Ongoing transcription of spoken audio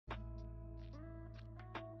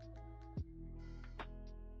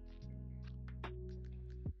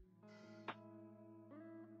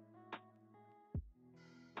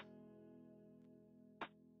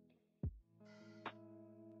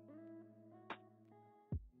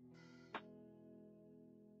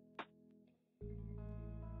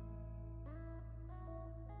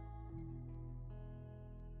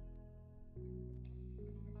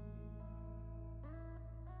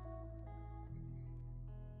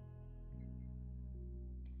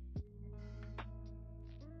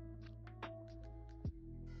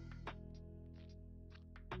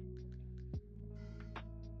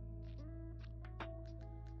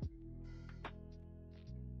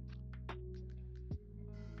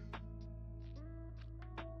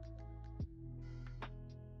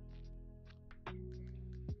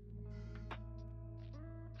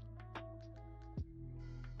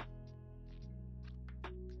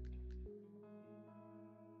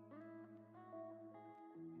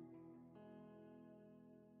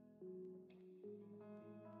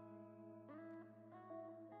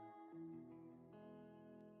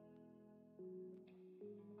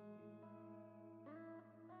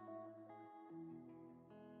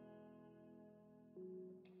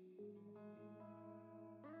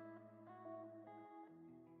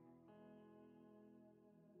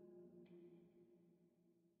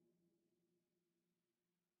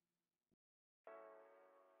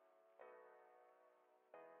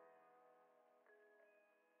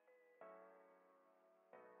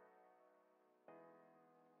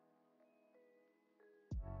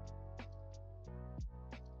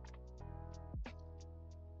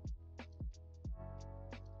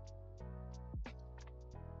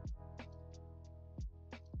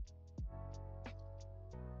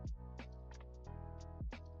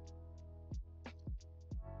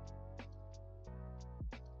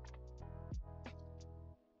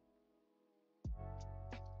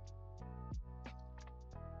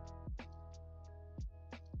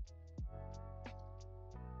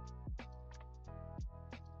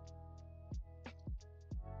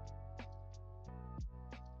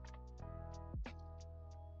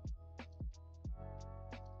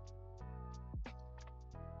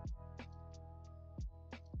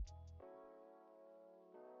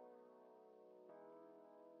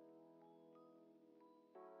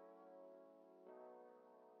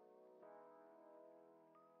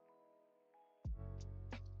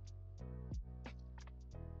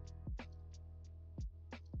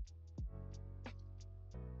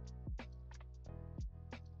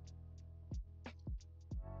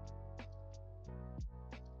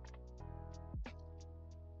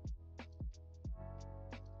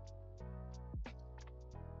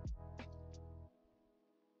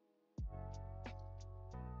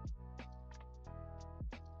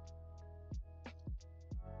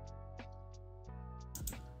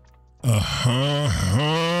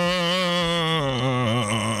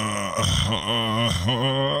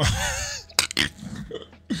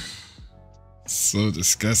So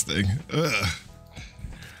disgusting. Ugh.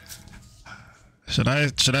 Should I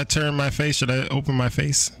turn my face? Should I open my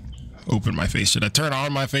face? Open my face. Should I turn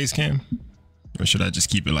on my face cam? Or should I just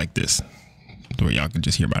keep it like this? Where y'all can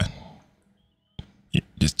just hear my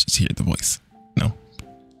just hear the voice. No?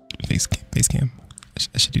 Face cam.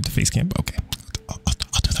 I should do the face cam. Okay. I'll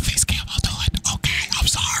do the face cam. I'll do it. Okay. I'm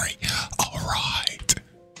sorry. All right.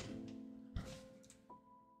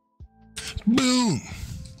 Boom.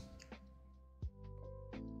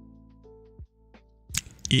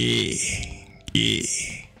 Yeah.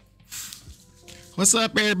 What's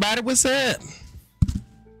up, everybody? What's up?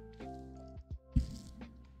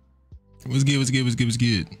 What's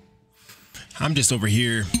good? I'm just over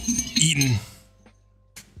here eating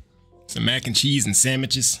some mac and cheese and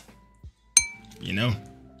sandwiches. You know,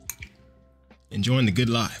 enjoying the good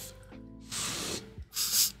life.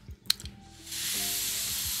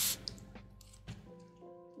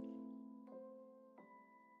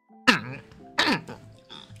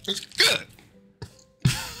 It's good.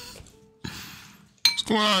 What's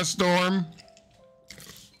going on, Storm?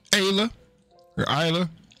 Ayla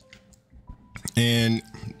and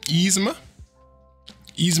Yzma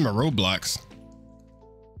Roblox.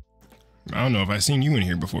 I don't know if I've seen you in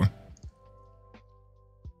here before.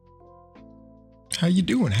 How you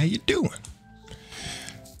doing?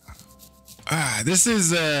 This is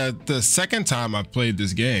the second time I've played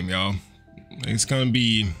this game, y'all. It's gonna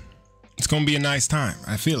be a nice time.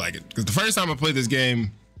 I feel like it, because the first time I played this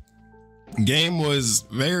game was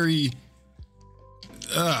very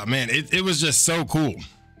man, it was just so cool.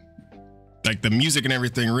 Like the music and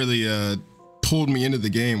everything really pulled me into the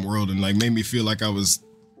game world and like made me feel like I was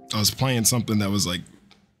playing something that was like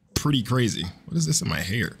pretty crazy. What is this in my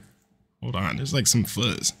hair? Hold on, there's like some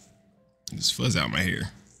fuzz. There's fuzz out my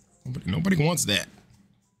hair. Nobody wants that.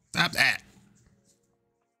 Stop that.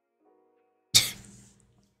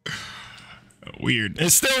 Weird.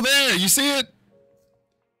 It's still there. You see it?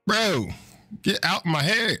 Bro, get out my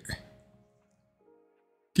hair.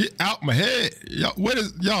 Get out my head. Y'all, what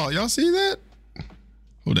is y'all see that?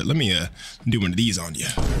 Hold it. Let me do one of these on you.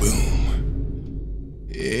 Boom.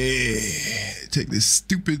 Yeah. Take this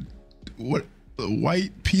stupid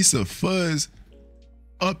white piece of fuzz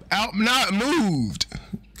up out, not moved.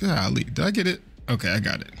 Golly, did I get it? Okay, I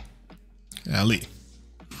got it. Golly.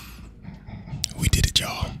 We did it,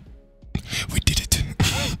 y'all. We did it.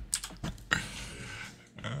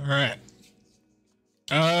 All right.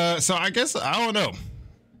 So I guess I don't know.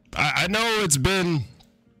 I know it's been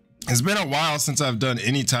a while since I've done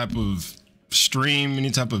any type of stream, any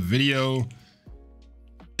type of video.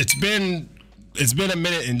 It's been a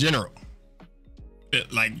minute in general.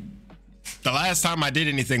 Like the last time I did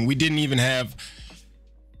anything, we didn't even have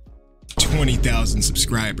 20,000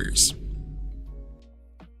 subscribers.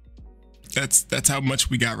 That's how much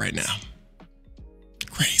we got right now.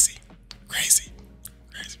 Crazy.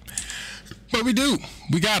 But we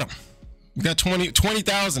got them. We got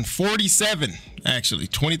 20,047 actually.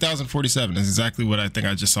 20,047 is exactly what I think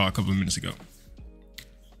I just saw a couple of minutes ago.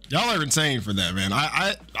 Y'all are insane for that, man.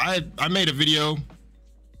 I made a video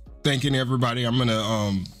thanking everybody. I'm gonna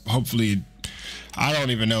hopefully, I don't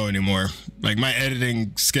even know anymore. Like my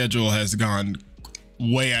editing schedule has gone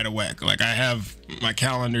way out of whack. Like I have my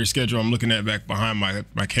calendar schedule I'm looking at back behind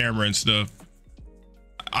my camera and stuff.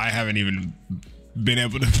 I haven't even been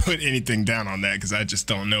able to put anything down on that because I just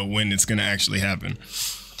don't know when it's gonna actually happen.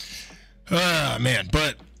 Man,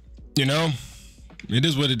 but you know, it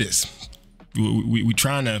is what it is. We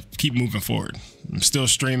trying to keep moving forward. I'm still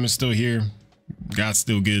streaming, still here. God's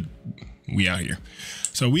still good. We out here.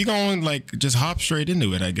 So we going like just hop straight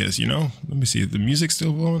into it, I guess, you know. Let me see if the music's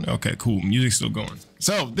still going. Okay, cool. Music's still going.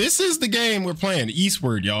 So this is the game we're playing,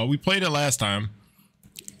 Eastward, y'all. We played it last time.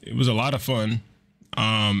 It was a lot of fun.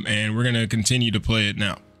 And we're gonna continue to play it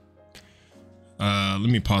now. Let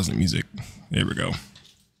me pause the music. There we go.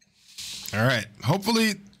 All right.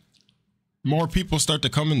 Hopefully more people start to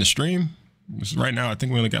come in the stream. Right now, I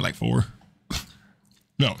think we only got like 4.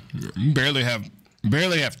 No, barely have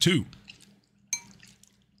 2.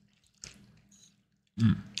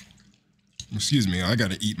 Excuse me, I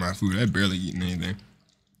gotta eat my food. I barely eaten anything.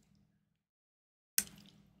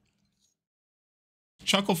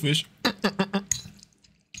 Chucklefish.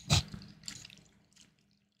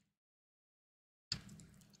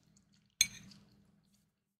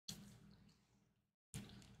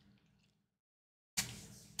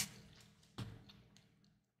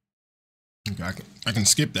 Okay, I can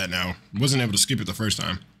skip that now. Wasn't able to skip it the first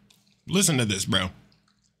time. Listen to this, bro.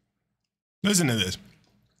 Listen to this.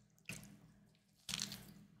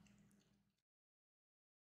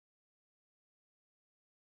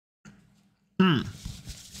 Mm.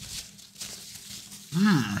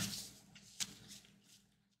 Mm.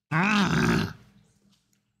 Mm.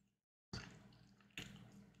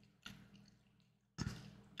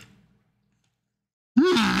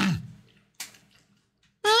 Mm.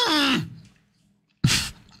 Mm.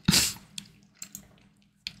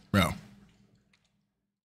 Bro.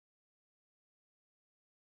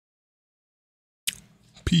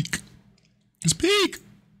 Peak. It's peak.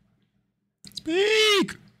 It's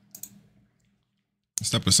peak. This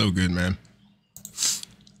stuff is so good, man.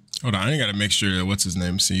 Hold on, I gotta make sure that what's his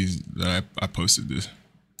name sees that I posted this.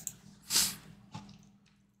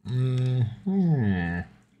 Mm-hmm.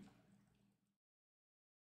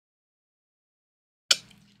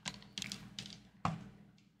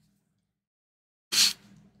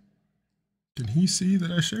 Can he see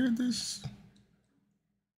that I shared this?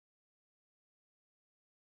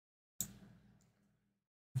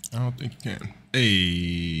 I don't think you can.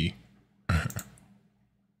 Hey.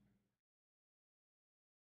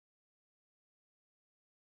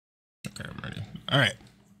 Okay, I'm ready. All right.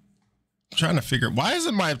 I'm trying to figure, why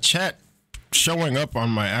isn't my chat showing up on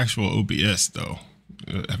my actual OBS though?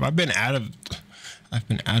 Have I been I've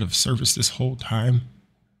been out of service this whole time?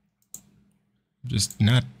 Just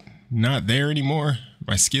not there anymore.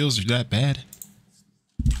 My skills are that bad.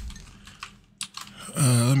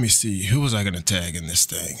 Let me see. Who was I gonna tag in this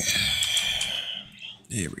thing?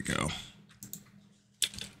 Here we go.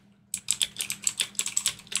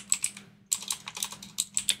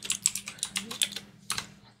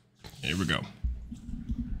 Here we go.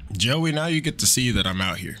 Joey, now you get to see that I'm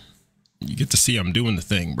out here. You get to see I'm doing the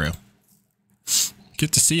thing, bro.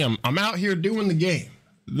 Get to see I'm out here doing the game.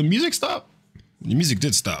 The music stopped? The music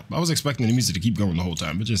did stop. I was expecting the music to keep going the whole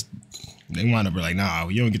time, but just they wound up like, nah,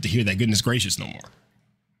 you don't get to hear that goodness gracious no more.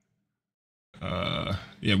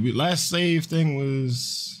 Yeah, last save thing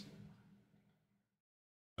was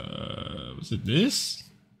it this?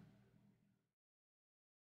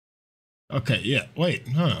 Okay, yeah, wait,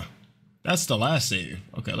 huh. That's the last save.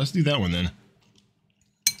 Okay, let's do that one then.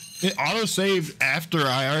 It auto-saved after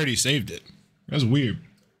I already saved it. That's weird.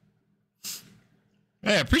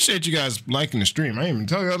 Hey, I appreciate you guys liking the stream. I didn't even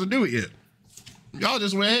tell y'all to do it yet. Y'all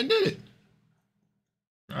just went ahead and did it.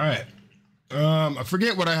 All right. I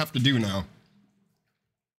forget what I have to do now.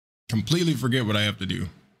 Completely forget what I have to do.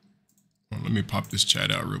 Well, let me pop this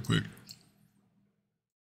chat out real quick.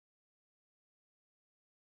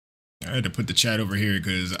 I had to put the chat over here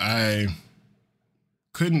because I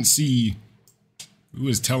couldn't see who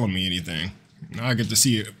was telling me anything. Now I get to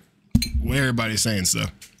see it where everybody's saying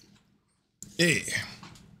stuff. Hey.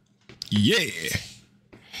 Yeah.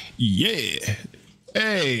 Yeah.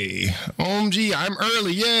 Hey. OMG, I'm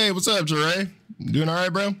early. Yay. What's up, Jeray? Doing all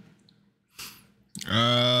right, bro?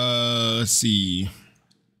 Let's see.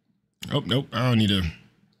 Oh, nope. I don't need to.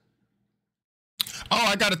 Oh,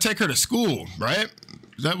 I got to take her to school, right?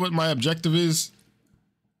 Is that what my objective is?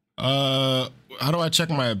 How do I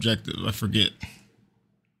check my objective? I forget.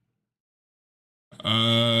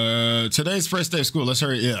 Today's first day of school. Let's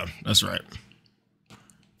hurry. Yeah, that's right.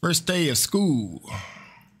 First day of school.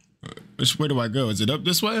 Which way do I go? Is it up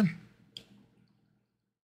this way?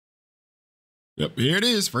 Yep, here it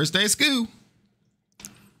is. First day of school.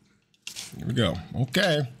 Here we go.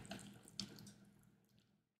 Okay.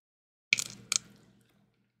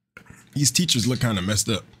 These teachers look kind of messed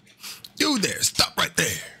up. You there, stop right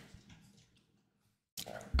there.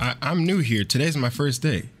 I'm new here. Today's my first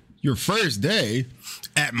day. Your first day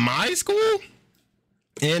at my school?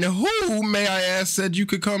 And who, may I ask, said you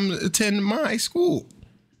could come attend my school?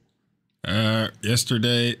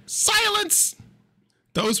 Yesterday. Silence!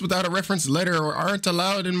 Those without a reference letter aren't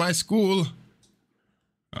allowed in my school.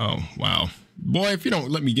 Oh, wow. Boy, if you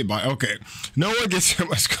don't let me get by. Okay. No one gets in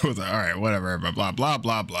my school. All right, whatever. Blah, blah,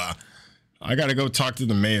 blah, blah. I got to go talk to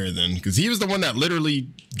the mayor then, because he was the one that literally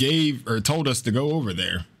gave or told us to go over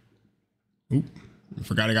there. Oop, I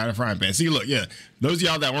forgot I got a frying pan. See, look, yeah, those of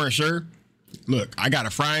y'all that weren't sure, look, I got a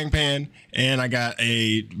frying pan and I got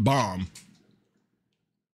a bomb.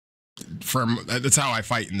 That's how I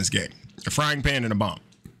fight in this game. A frying pan and a bomb.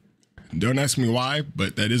 Don't ask me why,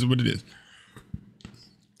 but that is what it is.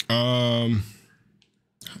 How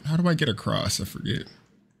do I get across? I forget.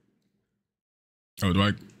 Oh, do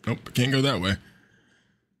I? Nope, I can't go that way.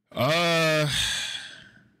 Do I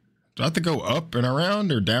have to go up and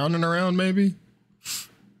around or down and around maybe?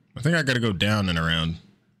 I think I gotta go down and around.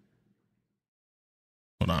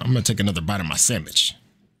 Hold on, I'm gonna take another bite of my sandwich.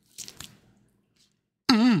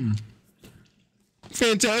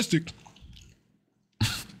 Fantastic.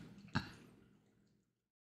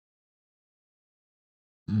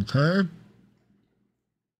 Okay.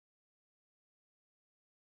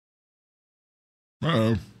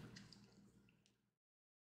 Uh-oh.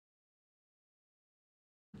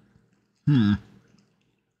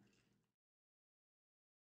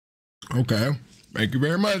 Okay. Thank you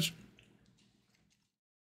very much.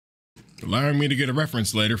 Allowing me to get a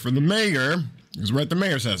reference later for the mayor. Because we're at the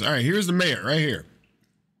mayor's house. All right, here's the mayor right here.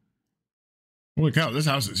 Holy cow, this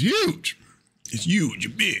house is huge. It's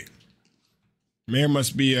huge, big. Mayor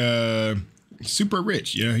must be super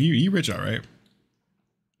rich. Yeah, he rich, all right.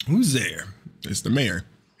 Who's there? It's the mayor.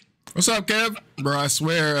 What's up, Kev? Bro, I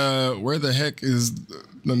swear, where the heck is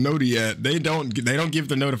the noti at? They don't give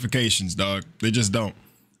the notifications, dog. They just don't.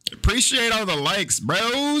 Appreciate all the likes,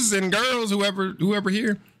 bros and girls, whoever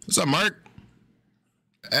here. What's up, Mark?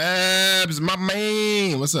 Abs, my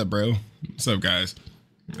man. What's up, bro? What's up, guys?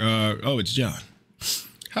 Oh, it's John.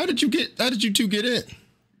 How did you two get in?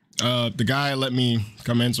 The guy let me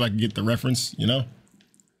come in so I could get the reference, you know?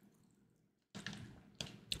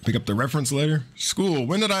 Pick up the reference later. School.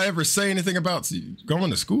 When did I ever say anything about going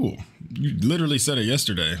to school? You literally said it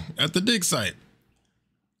yesterday at the dig site.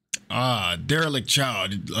 Ah, derelict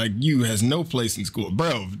child like you has no place in school.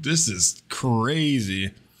 Bro, this is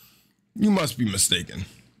crazy. You must be mistaken.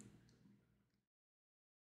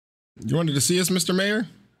 You wanted to see us, Mr. Mayor?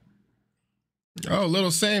 Oh, little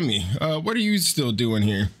Sammy. What are you still doing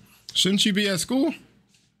here? Shouldn't you be at school?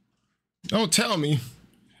 Don't tell me.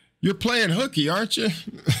 You're playing hooky, aren't you?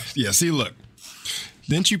 Yeah, see, look.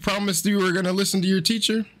 Didn't you promise you were going to listen to your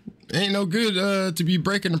teacher? Ain't no good to be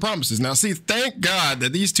breaking the promises. Now, see, thank God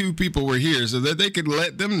that these two people were here so that they could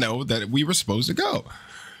let them know that we were supposed to go.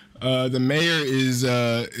 The mayor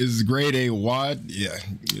is grade A wad. Yeah,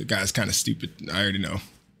 the guy's kind of stupid. I already know.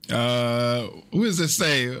 Who does this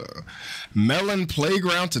say? Melon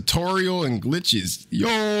playground tutorial and glitches.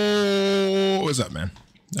 Yo, what's up, man?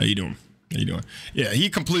 How you doing? How you doing? Yeah, he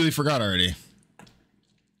completely forgot already.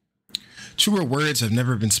 Truer words have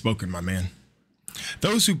never been spoken, my man.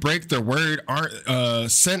 Those who break their word aren't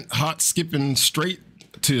sent hot skipping straight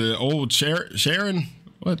to old Sharon.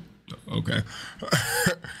 What? Okay.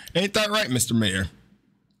 Ain't that right, Mr. Mayor?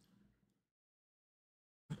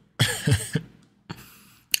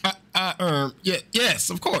 Yes,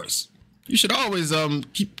 of course. You should always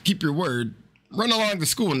keep your word. Run along to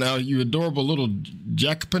school now, you adorable little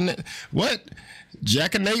jackanapes. What?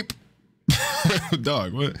 Jackanape?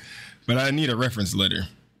 Dog, what? But I need a reference letter.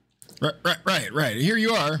 Right. Here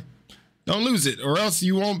you are. Don't lose it, or else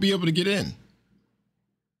you won't be able to get in.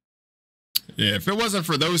 Yeah, if it wasn't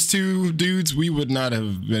for those two dudes, we would not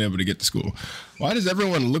have been able to get to school. Why does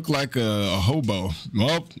everyone look like a hobo?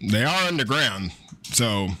 Well, they are underground,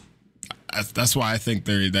 so that's why I think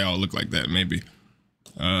they all look like that. Maybe.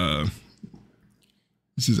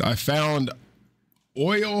 This is I found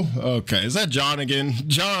oil. Okay, is that John again?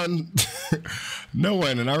 John. No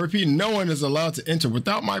one, and I repeat, no one is allowed to enter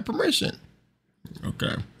without my permission.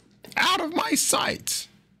 Okay. Out of my sight.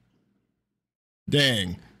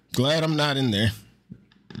 Dang. Glad I'm not in there.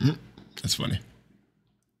 That's funny.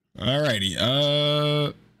 Alrighty.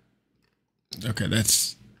 Okay,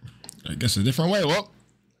 that's, I guess, a different way. Well,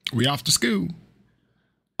 we off to school.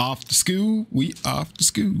 Off to school. We off to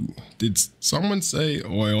school. Did someone say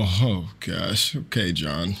oil? Oh, gosh. Okay,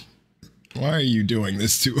 John. Why are you doing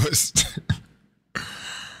this to us?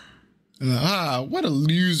 What a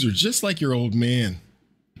loser. Just like your old man.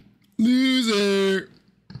 Loser.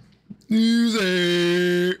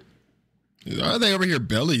 Loser. Are they over here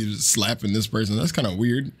belly slapping this person? That's kind of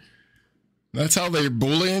weird. That's how they're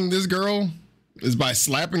bullying this girl? Is by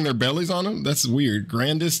slapping their bellies on them? That's weird.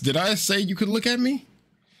 Grandest, did I say you could look at me?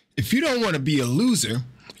 If you don't want to be a loser,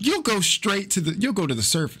 you'll go straight to you'll go to the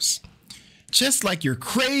surface. Just like your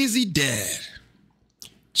crazy dad.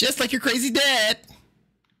 Just like your crazy dad.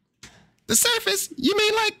 The surface? You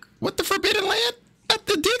mean like what, the forbidden land at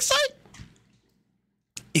the dig site?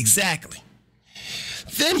 Exactly.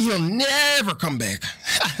 Then he'll never come back.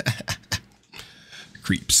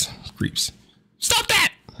 Creeps. Stop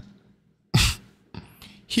that!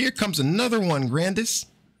 Here comes another one, Grandis.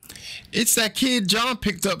 It's that kid John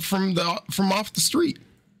picked up from off the street.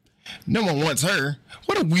 No one wants her.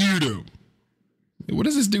 What a weirdo. What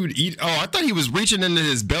does this dude eat? Oh, I thought he was reaching into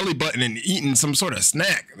his belly button and eating some sort of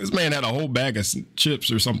snack. This man had a whole bag of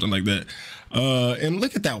chips or something like that. And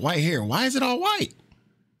look at that white hair. Why is it all white?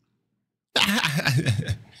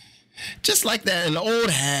 Just like that, an old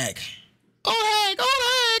hag. Old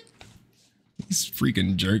hag. These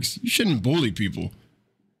freaking jerks. You shouldn't bully people.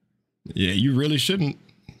 Yeah, you really shouldn't.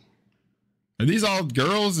 Are these all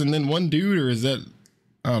girls and then one dude, or is that,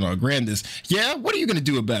 I don't know, Grandis? Yeah, what are you going to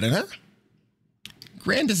do about it, huh?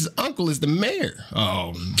 Grandis' uncle is the mayor.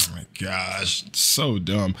 Oh my gosh, so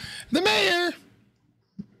dumb. The mayor.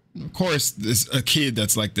 Of course, there's a kid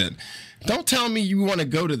that's like that. Don't tell me you want to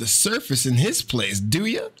go to the surface in his place, do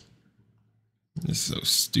you? It's so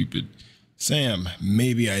stupid. Sam,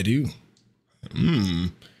 maybe I do.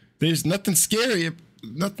 There's nothing scary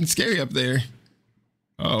up there.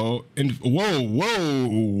 Oh, and whoa,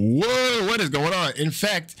 what is going on? In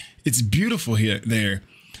fact, it's beautiful there.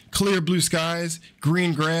 Clear blue skies,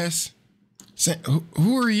 green grass. Sam,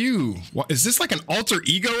 who are you? What, is this like an alter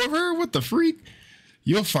ego of her? What the freak?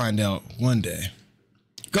 You'll find out one day.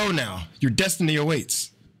 Go now. Your destiny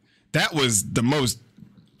awaits. That was the most...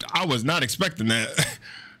 I was not expecting that.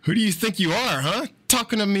 Who do you think you are, huh?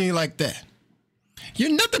 Talking to me like that.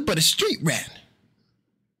 You're nothing but a street rat.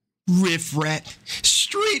 Riff rat.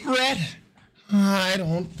 Street rat. I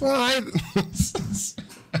don't...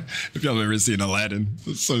 If y'all ever seen Aladdin,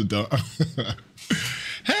 it's so dumb.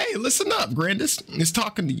 Hey, listen up, Grandis. It's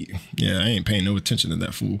talking to you. Yeah, I ain't paying no attention to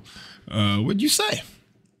that fool. What'd you say?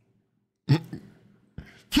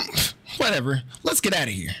 Whatever. Let's get out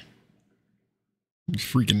of here. You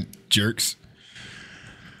freaking jerks.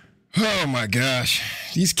 Oh my gosh.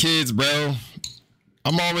 These kids, bro.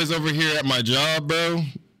 I'm always over here at my job, bro.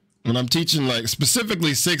 When I'm teaching, like,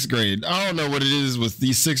 specifically 6th grade. I don't know what it is with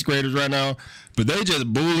these 6th graders right now, but they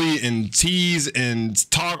just bully and tease and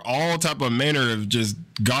talk all type of manner of just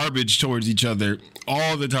garbage towards each other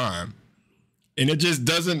all the time. And it just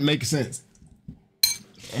doesn't make sense.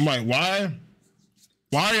 I'm like, why?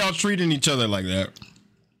 Why are y'all treating each other like that?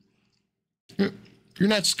 You're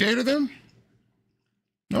not scared of them?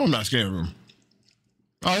 No, I'm not scared of him.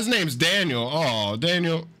 Oh, his name's Daniel. Oh,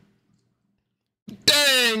 Daniel.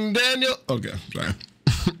 Dang, Daniel. Okay, sorry.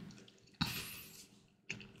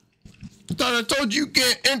 I thought I told you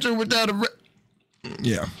can't enter without a...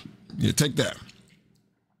 Yeah, take that.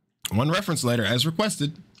 One reference letter as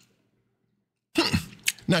requested.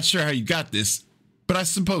 Not sure how you got this, but I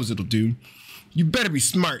suppose it'll do. You better be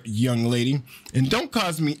smart, young lady, and don't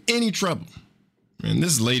cause me any trouble. Man,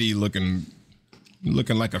 this lady looking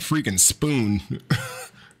like a freaking spoon.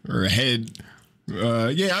 Or a head.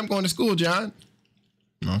 Yeah, I'm going to school, John.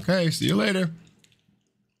 Okay, see you later.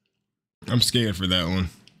 I'm scared for that one.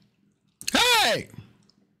 Hey!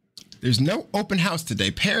 There's no open house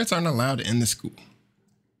today. Parents aren't allowed in the school.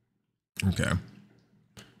 Okay.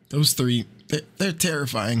 Those three, they're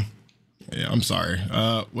terrifying. Yeah, I'm sorry.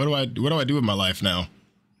 What do I do with my life now?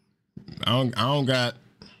 I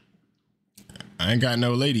ain't got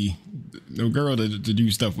no lady, no girl to do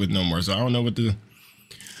stuff with no more. So I don't know what to...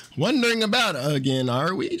 Wondering about again,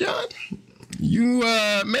 are we, John? You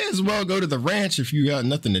may as well go to the ranch if you got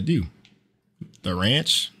nothing to do. The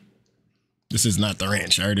ranch? This is not the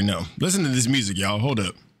ranch. I already know. Listen to this music, y'all. Hold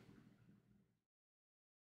up.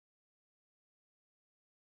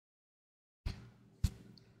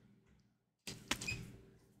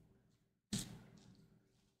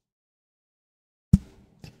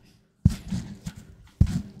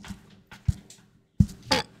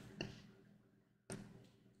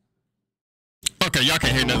 Okay, y'all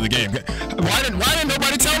can't hear none of the game. Why didn't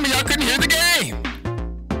nobody tell me y'all couldn't hear the game?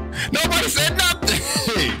 Nobody said nothing.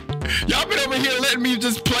 Y'all been over here letting me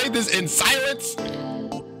just play this in silence.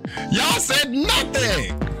 Y'all said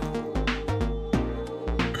nothing.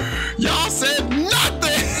 Y'all said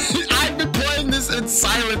nothing. I've been playing this in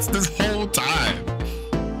silence this whole time.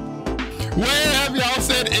 Where have y'all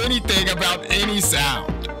said anything about any sound?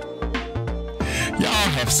 Y'all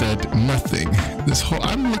have said nothing.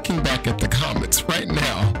 I'm looking back at the comments right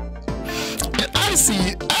now, and I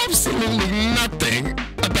see absolutely nothing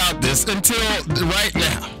about this until right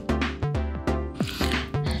now.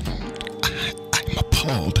 I'm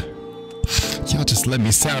appalled. Y'all just let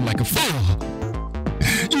me sound like a fool.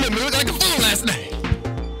 You made me look like a fool last night.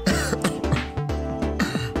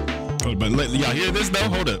 Oh, but y'all hear this though?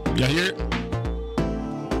 Hold up. Y'all hear it?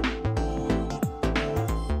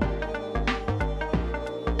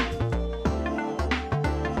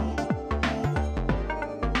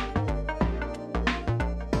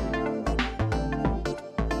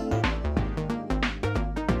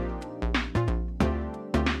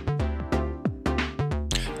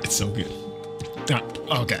 So good.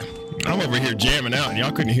 Okay. I'm over here jamming out and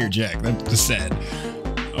y'all couldn't hear Jack. That's just sad.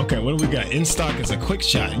 Okay, what do we got? In stock is a quick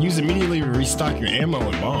shot. Use immediately to restock your ammo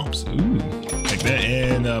and bombs. Ooh, take that.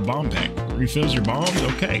 And bomb pack. Refills your bombs.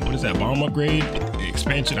 Okay, what is that? Bomb upgrade,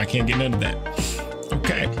 expansion. I can't get none of that.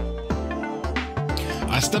 Okay.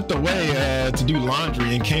 I stepped away to do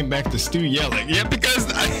laundry and came back to Stu yelling. Yeah,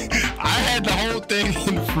 because I had the whole thing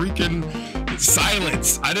in freaking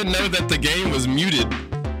silence. I didn't know that the game was muted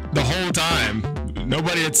the whole time.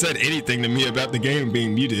 Nobody had said anything to me about the game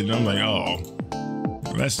being muted. And I'm like, oh,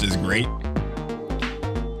 that's just great.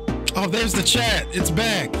 Oh, there's the chat. It's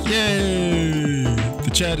back. Yay. The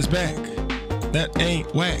chat is back. That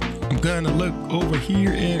ain't whack. I'm gonna look over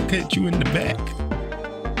here and cut you in the back.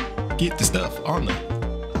 Get the stuff on the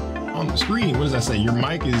screen. What does that say? Your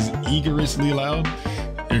mic is egregiously loud?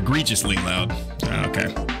 Egregiously loud. Okay.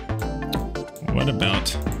 What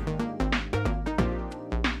about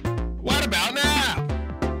now?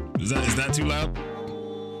 Is that too loud?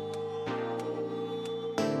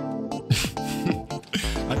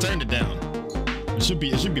 I turned it down. It should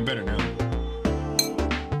be better now.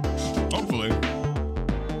 Hopefully.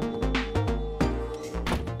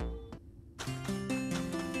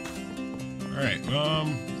 All right.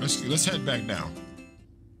 Let's head back down.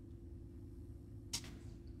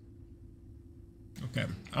 Okay.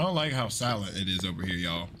 I don't like how silent it is over here,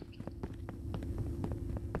 y'all.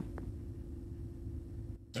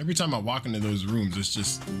 Every time I walk into those rooms, it's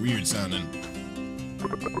just weird sounding.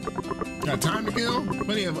 Got time to kill?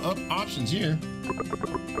 Plenty of options here.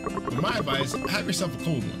 But my advice, have yourself a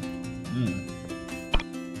cold one.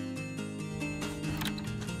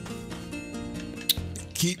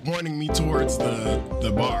 Keep pointing me towards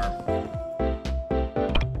the bar.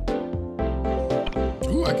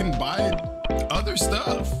 Ooh, I can buy other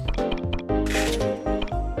stuff.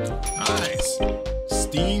 Nice.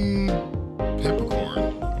 Steam peppercorn.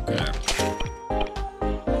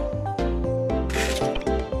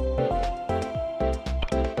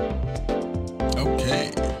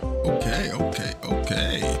 Okay.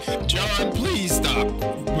 Okay. John, please stop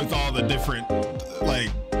with all the different, like,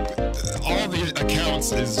 all the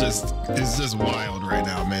accounts is just wild right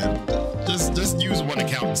now, man. Just use one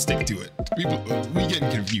account and stick to it. We getting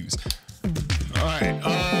confused. All right,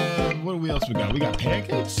 what else we got? We got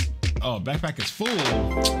pancakes? Oh, backpack is full.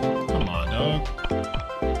 Come on, dog.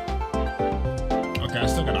 Okay, I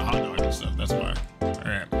still got a hot dog and stuff, that's why. All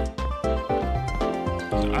right.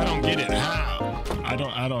 I don't get it. How? I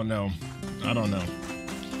don't know.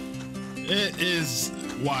 It is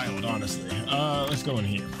wild, honestly. Let's go in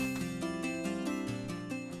here.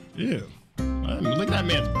 Ew. Look at that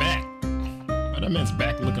man's back. Why that man's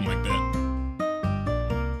back looking like that?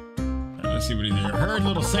 Right, let's see what he's here. Heard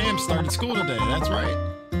little Sam started school today. That's right.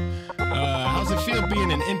 How's it feel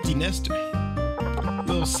being an empty nester? A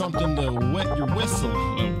little something to wet your whistle.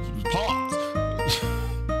 Pause.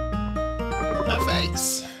 That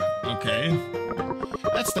face. Okay.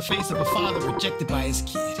 That's the face of a father rejected by his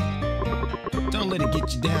kid. Don't let it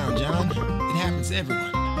get you down, John. It happens to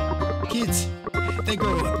everyone. Kids, they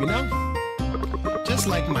grow up, you know? Just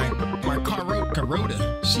like my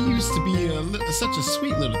Carota. She used to be such a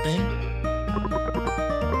sweet little thing.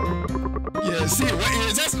 Yeah, see,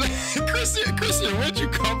 that's Christian, where'd you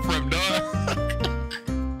come from, dog?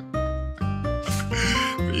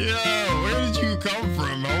 Yo, where did you come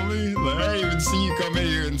from, homie? Like, I didn't even see you come in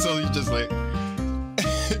here until you just like,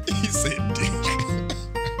 he said dick.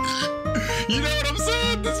 You know what I'm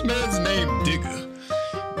saying? This man's name Digger.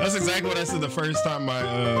 That's exactly what I said the first time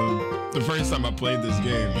I played this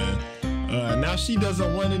game, man. Now she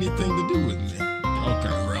doesn't want anything to do with me.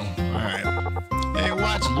 Okay, bro. All right. Hey,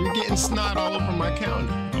 watch it. You're getting snot all over my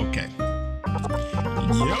counter. Okay.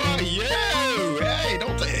 Yo. Hey,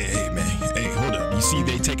 don't say. Hey, man. Hey, hold up. You see,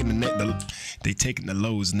 they taking the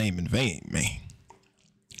Lowe's name in vain, man.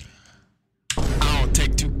 I don't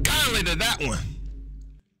take too kindly to that one.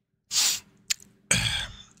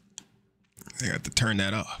 I got to turn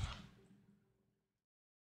that off.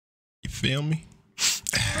 You feel me?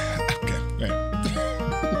 Okay.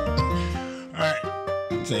 All right.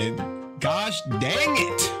 Say, gosh dang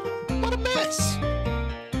it! What a mess.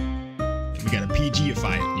 We gotta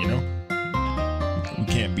PG-ify it, you know. We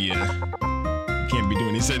can't be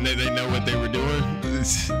doing. He said they know what they were doing.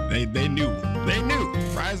 They knew.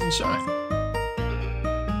 Rise and shine.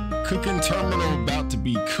 Cooking terminal about to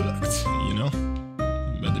be cooked. You know.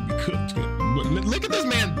 About to be cooked. Look at this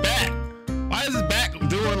man's back. Why is his back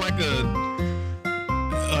doing like a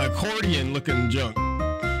accordion looking junk?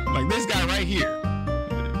 Like this guy right here.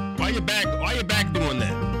 Why your back doing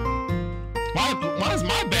that? Why is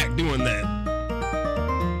my back doing that?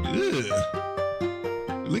 Ugh.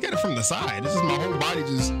 Look at it from the side. This is my whole body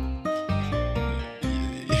just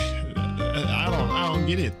I don't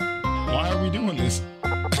get it. Why are we doing this?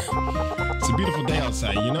 It's a beautiful day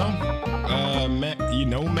outside, you know? Mac, you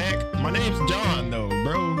know Mac? My name's John, though,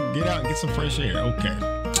 bro. Get out and get some fresh air. Okay.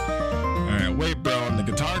 All right, wait, bro. And the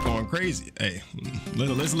guitar going crazy. Hey,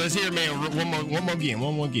 let's hear it, man. One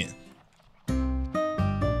more again.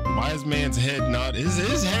 Why is man's head not?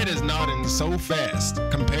 His head is nodding so fast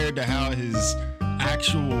compared to how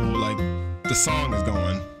actual, like, the song is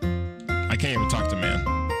going. I can't even talk to man.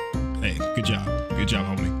 Hey, good job. Good job,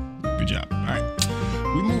 homie. Good job. All right.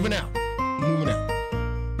 We moving out. Moving out.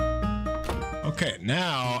 Okay,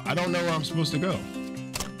 now I don't know where I'm supposed to go.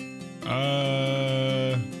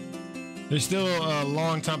 There's still a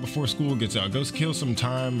long time before school gets out. Go kill some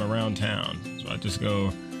time around town. So I just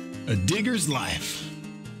go, a digger's life.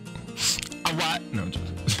 A what? No, I'm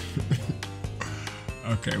joking.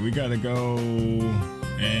 Okay, we gotta go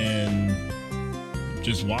and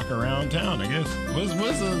just walk around town, I guess.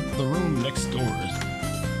 What's the room next door?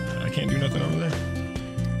 I can't do nothing over there.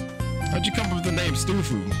 How'd you come up with the name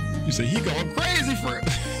Stewfou? You say he going crazy for it.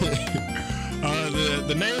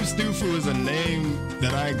 The name Stewfou is a name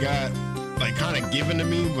that I got like kind of given to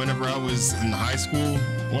me whenever I was in high school.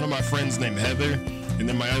 One of my friends named Heather, and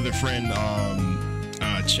then my other friend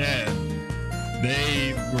Chad.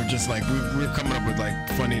 They were just like we were coming up with like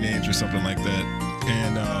funny names or something like that,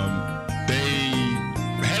 and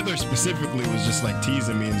Heather specifically was just like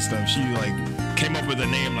teasing me and stuff. She like came up with a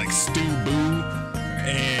name like Stewboo,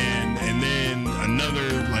 and then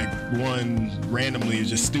another like one randomly is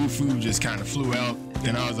just Stewfou just kind of flew out,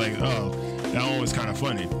 and I was like, oh, that one was kind of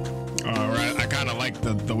funny. Right, I kind of liked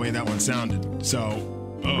the way that one sounded. So,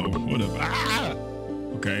 oh, what up? Ah,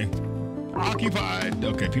 okay, occupied.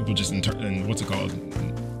 Okay, people just in what's it called?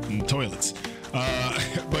 In toilets.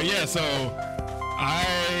 But yeah, so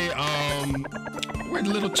where'd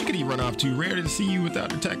the little chickadee run off to? Rare to see you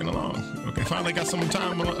without her tagging along. Okay, finally got some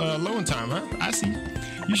time, alone time, huh? I see.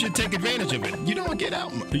 You should take advantage of it. You don't get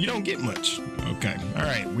out. You don't get much. Okay, all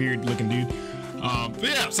right, weird looking dude. But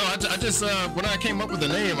yeah, so I just when I came up with the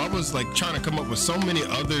name, I was like trying to come up with so many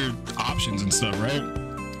other options and stuff, right?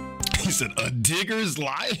 He said a digger's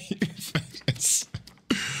life.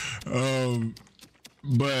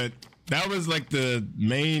 But that was like the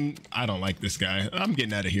main. I don't like this guy. I'm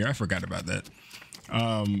getting out of here. I forgot about that.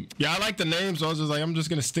 Yeah, I like the name, so I was just like, I'm just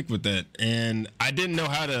gonna stick with that. And I didn't know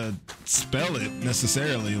how to spell it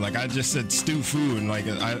necessarily. Like I just said Stewfou, and like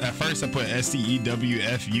at first I put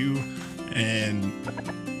Stewfu, and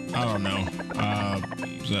I don't know.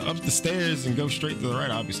 So up the stairs and go straight to the right.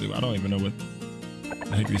 Obviously, I don't even know what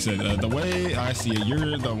the heck he said. The way I see it,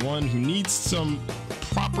 you're the one who needs some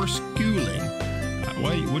proper schooling.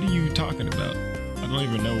 What are you talking about? I don't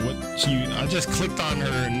even know what I just clicked on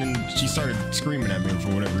her and then she started screaming at me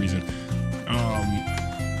for whatever reason.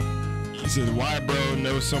 He said, why bro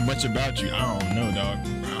knows so much about you? I don't know, dog.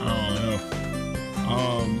 I don't know.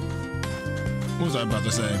 What was I about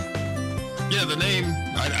to say? Yeah, the name,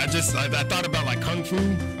 I thought about like Kung Fu,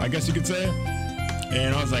 I guess you could say.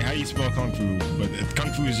 And I was like, how do you spell Kung Fu? But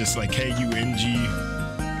Kung Fu is just like Kungfu,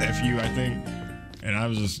 I think. And I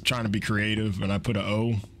was just trying to be creative, and I put an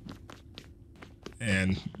O.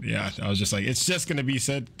 And yeah, I was just like, it's just gonna be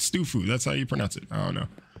said Stewfou. That's how you pronounce it. I don't know.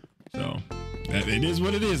 So it is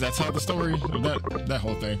what it is. That's how the story of that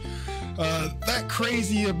whole thing. That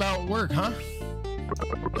crazy about work, huh?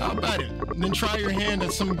 How about it? And then try your hand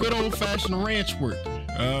at some good old-fashioned ranch work.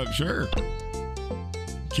 Sure.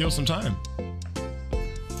 Kill some time.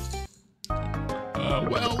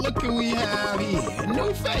 Well, look who we have here. A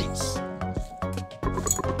new face.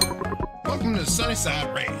 Welcome to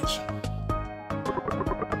Sunnyside Ranch.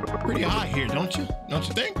 Pretty hot here, don't you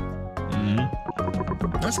think?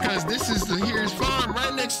 Mm-hmm. That's because this is here's farm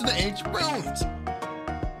right next to the ancient ruins.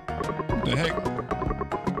 What the heck?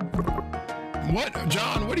 What,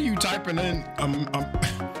 John? What are you typing in? What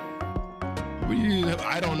are you?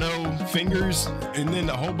 I don't know. Fingers, and then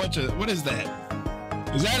a whole bunch of. What is that?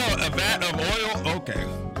 Is that a vat of oil? Okay,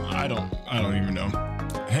 I don't even know.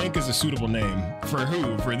 Hank is a suitable name for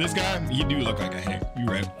who? For this guy? You do look like a Hank. You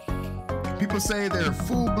right? People say they're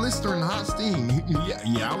full blistering hot steam.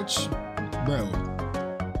 Youch, bro.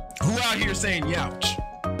 Who out here saying youch?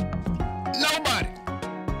 Nobody.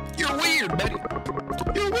 You're weird, buddy.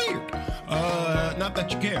 You're weird. Not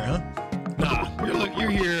that you care, huh? Nah, you're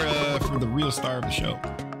here for the real star of the show.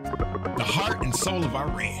 The heart and soul of our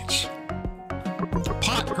ranch.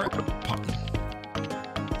 Pot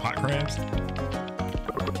crabs.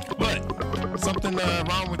 What? Something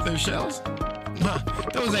wrong with their shells? Huh,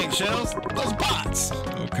 those ain't shells, those pots.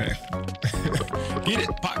 Okay. Get it?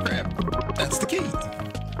 Pot crab. That's the key.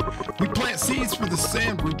 We plant seeds for the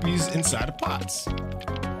sand rupees inside of pots.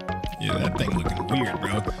 Yeah, that thing looking weird,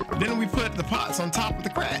 bro. Then we put the pots on top of the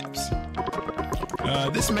crabs.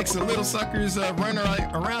 This makes the little suckers run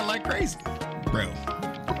around like crazy. Bro,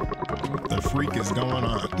 what the freak is going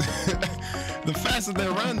on? The faster they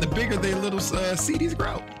run, the bigger their little seedies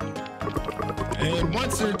grow. And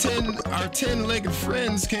once our 10-legged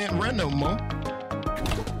friends can't run no more,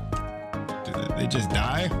 They just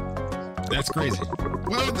die? That's crazy.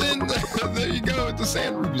 Well then, there you go. The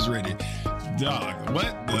sand ruby's ready. Dog,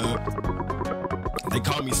 what the? They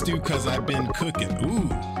call me Stew because I've been cooking. Ooh,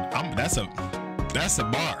 that's a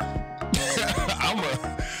bar.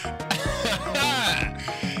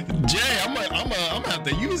 Jay, I'm gonna have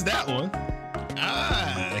to use that one.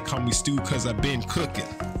 They call me Stew because I've been cooking.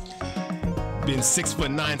 Been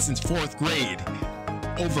 6'9" since 4th grade.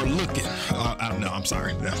 Overlooking. No, I'm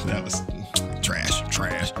sorry. That was trash.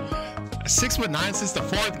 6'9" since the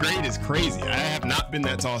 4th grade is crazy. I have not been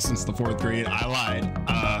that tall since the 4th grade. I lied.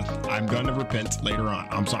 I'm gonna repent later on.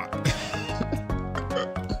 I'm sorry.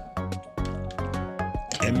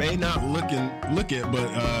 It may not look it,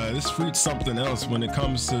 but this fruit's something else when it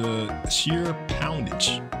comes to sheer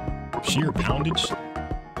poundage. Sheer poundage?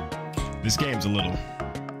 This game's a little,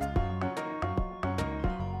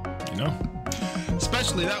 you know?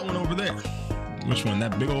 Especially that one over there. Which one?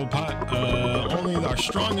 That big old pot? Only our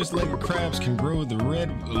strongest legged crabs can grow the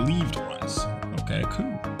red-leaved ones. Okay,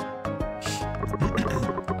 cool.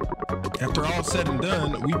 After all said and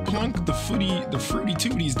done, we plunk the fruity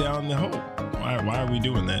tooties down the hole. Why are we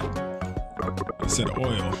doing that? It said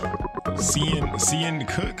oil. Seeing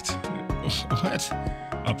cooked? What?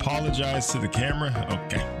 Apologize to the camera?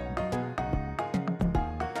 Okay.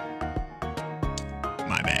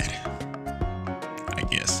 My bad. I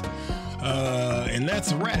guess. And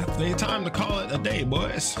that's a wrap. They time to call it a day,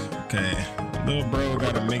 boys. Okay. Little bro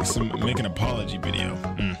gotta make an apology video.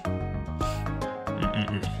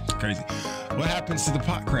 It's crazy. What happens to the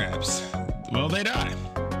pot crabs? Well, they die.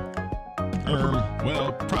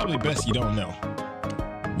 Well, probably best you don't know.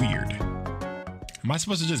 Weird. Am I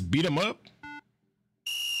supposed to just beat them up?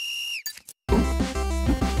 Am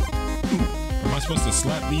I supposed to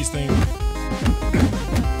slap these things?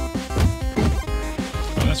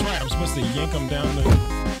 Oh, that's right. I'm supposed to yank them down the...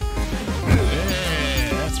 Yeah,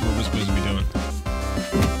 that's what we're supposed to be doing.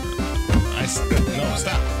 No,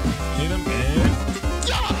 stop. Hit them and...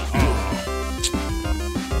 Yeah! Oh.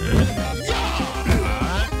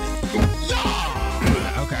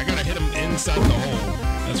 Okay, I gotta hit him inside the hole.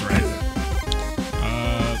 That's right.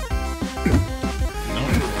 No,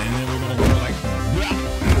 and then we're gonna go like,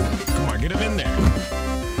 come on, get him in there.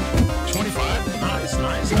 25, nice.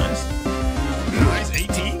 Nice,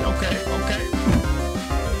 18, okay.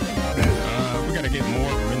 We gotta get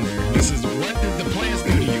more of them in there. This is, what did the plants do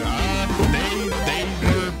to you? They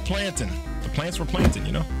were planting. The plants were planting,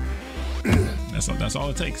 you know? That's all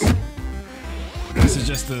it takes. This is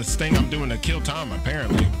just the thing I'm doing to kill time,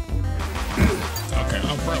 apparently. Okay,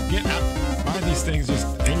 oh bro, get out. Why are these things just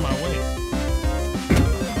in my way?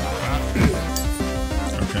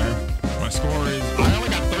 Okay, my score is, I only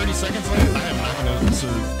got 30 seconds left. I am not gonna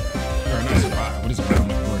survive. What is it I'm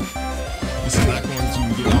looking for? This is not going to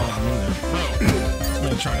get all of them in there. Bro, this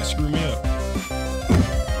man trying to screw me up.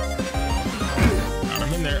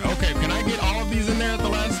 I'm in there. Okay, can I get all of these in there at the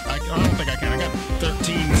last? I don't think I can. I got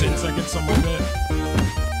 10 seconds, something like that.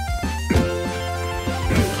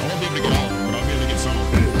 I won't be able to get all of them, but I'll be able to get some of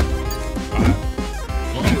them.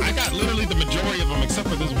 Well, I got literally the majority of them except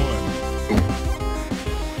for this one.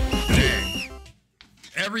 Dang.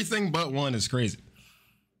 Everything but one is crazy.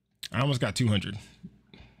 I almost got 200.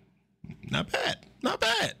 Not bad.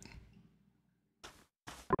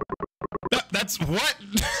 That's what?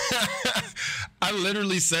 I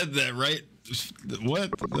literally said that, right?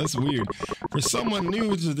 What? That's weird. For someone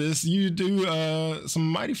new to this, you do some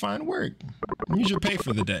mighty fine work. You should pay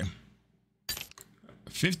for the day.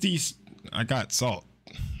 50. I got salt.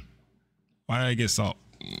 Why did I get salt?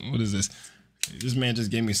 What is this? This man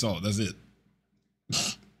just gave me salt. That's it.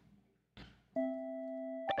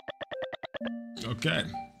 Okay.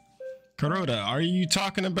 Kuroda, are you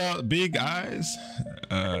talking about Big Eyes?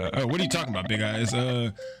 Oh, what are you talking about, Big Eyes?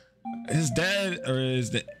 His dad, or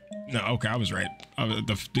is the... No, okay, I was right.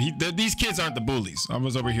 These kids aren't the bullies. I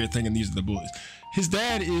was over here thinking these are the bullies. His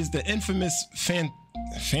dad is the infamous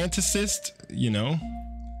fantasist, you know?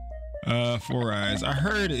 4 Eyes. I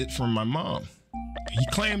heard it from my mom. He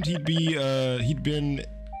claimed he'd been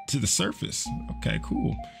to the surface. Okay,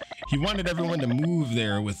 cool. He wanted everyone to move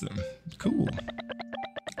there with him. Cool.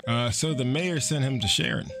 So the mayor sent him to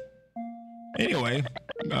Sharon. Anyway,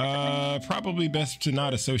 probably best to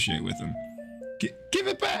not associate with him. Give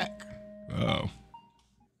it back. Oh.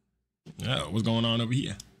 Oh, what's going on over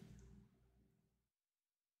here?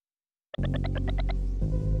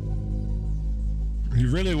 He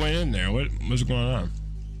really went in there. What's going on?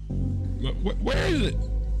 Where is it?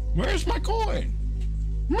 Where's my coin?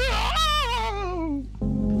 No!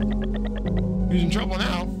 He's in trouble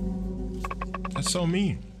now. That's so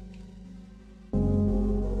mean.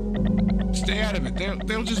 Stay out of it.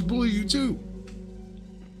 They'll just bully you too.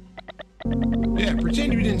 Yeah,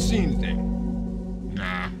 pretend you didn't see anything.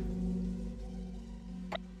 Nah.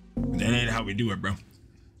 That ain't how we do it, bro.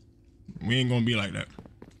 We ain't gonna be like that.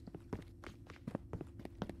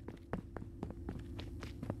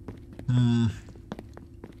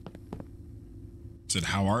 Said,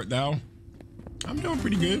 how art thou? I'm doing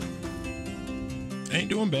pretty good. Ain't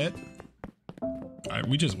doing bad.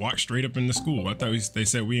 We just walked straight up into school. I thought they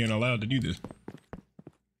said we ain't allowed to do this.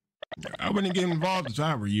 I wouldn't get involved if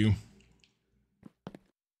I were you.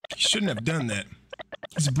 He shouldn't have done that.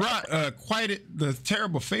 He's brought quite the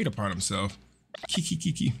terrible fate upon himself.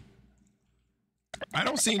 Kiki. I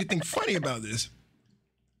don't see anything funny about this.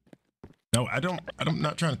 No, I don't. I'm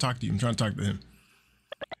not trying to talk to you. I'm trying to talk to him.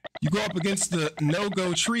 You go up against the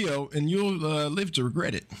no-go trio and you'll live to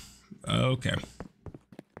regret it. Okay.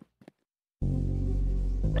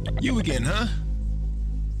 You again, huh?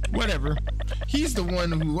 Whatever. He's the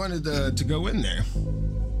one who wanted to go in there.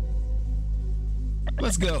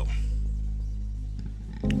 Let's go.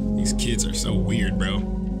 These kids are so weird,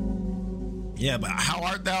 bro. Yeah, but how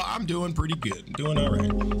art thou? I'm doing pretty good. I'm doing all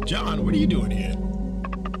right. John, what are you doing here?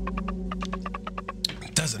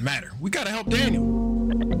 It doesn't matter. We gotta help Daniel.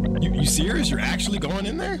 You serious? You're actually going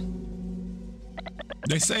in there?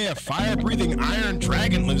 They say a fire-breathing iron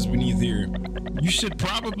dragon lives beneath here. You should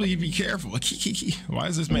probably be careful. Why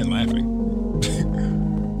is this man laughing?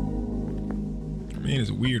 Man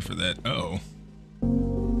is weird for that. Uh-oh.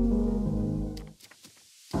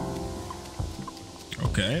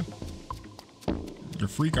 Okay. The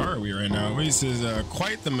freak are we right now? He says,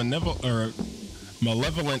 quite the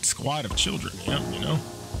malevolent squad of children. Yep, you know.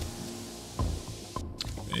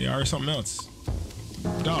 They are something else.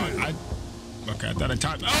 Dog, okay, I thought I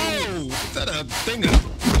talked. Oh! Is that a thing of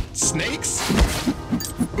snakes?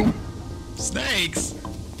 Snakes!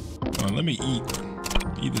 Hold on, let me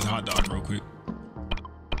eat this hot dog real quick.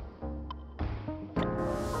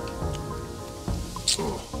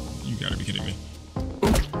 Oh, you gotta be kidding me.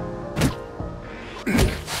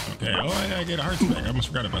 Okay, oh, I gotta get a heart back. I almost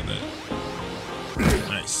forgot about that.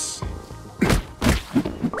 Nice.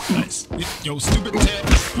 Nice. Yo, stupid tail.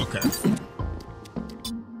 Okay.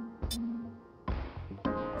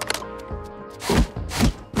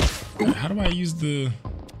 How do I use the...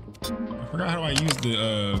 I forgot how I use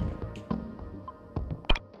the,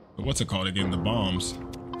 what's it called again? The bombs.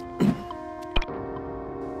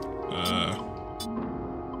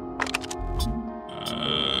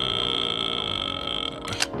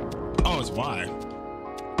 Oh, it's Y.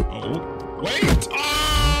 Oh, wait!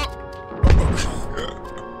 Oh!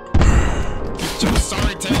 Get your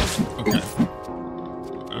sorry tails. Okay.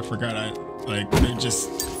 I forgot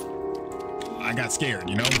I got scared,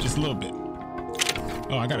 you know, just a little bit.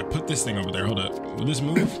 Oh, I gotta put this thing over there. Hold up. Will this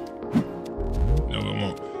move? No, it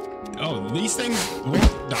won't. Oh, these things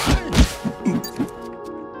won't die?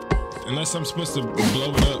 Unless I'm supposed to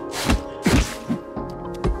blow it up.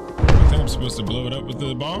 I think I'm supposed to blow it up with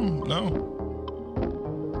the bomb? No?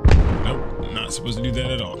 Nope, not supposed to do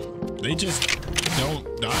that at all. They just don't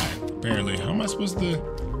die, apparently. How am I supposed to...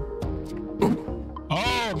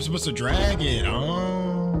 Oh, I'm supposed to drag it. Oh.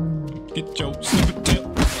 Get your stupid tail.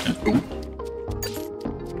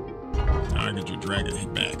 Now I get your dragon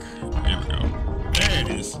hit back. There we go. There it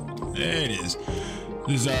is. There it is.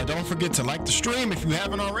 Don't forget to like the stream if you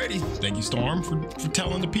haven't already. Thank you, Storm, for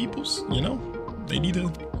telling the peoples. You know, they need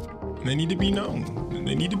to be known.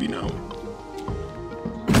 They need to be known.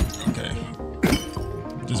 Okay.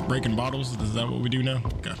 Just breaking bottles. Is that what we do now?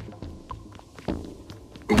 Okay.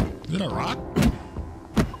 Is it a rock?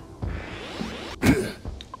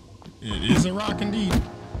 It is a rock indeed.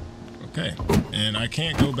 Okay, and I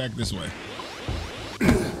can't go back this way.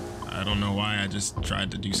 I don't know why I just tried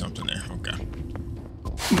to do something there. Okay.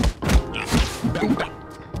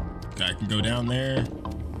 Okay, I can go down there.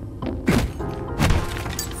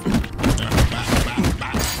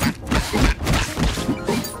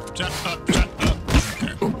 Shut up.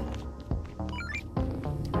 Okay.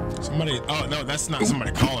 Somebody, oh no, that's not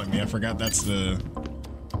somebody calling me. I forgot that's the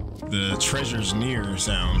treasure's near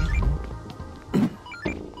sound.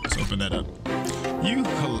 Let's open that up. You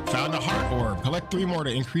found a heart orb. Collect 3 more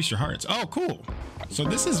to increase your hearts. Oh, cool. So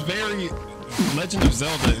this is very Legend of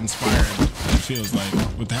Zelda inspired, it feels like,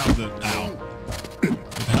 with how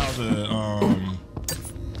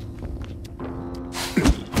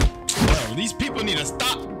Bro, these people need to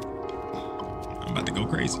stop. I'm about to go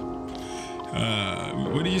crazy.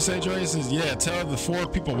 What do you say, Joy? It says, yeah, tell the 4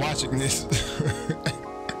 people watching this.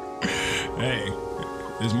 Hey,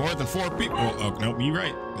 there's more than 4 people. Oh, nope, you're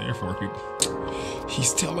right. There are 4 people.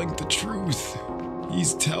 He's telling the truth.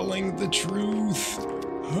 He's telling the truth.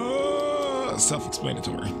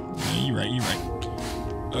 Self-explanatory. Yeah, you're right.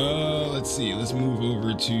 Let's see. Let's move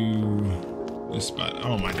over to this spot.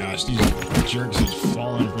 Oh my gosh, these jerks are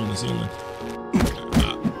falling from the ceiling.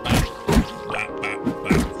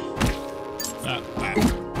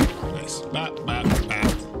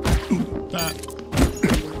 Nice.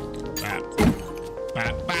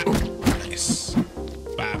 Nice.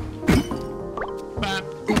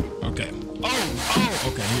 Okay. Oh,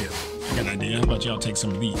 okay, here. I got an idea. How about y'all take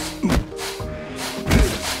some of these?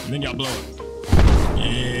 And then y'all blow it.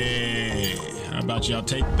 Yeah. How about y'all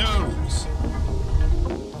take those?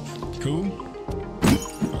 Cool.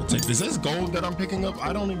 I'll take this. Is this gold that I'm picking up?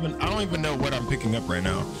 I don't even know what I'm picking up right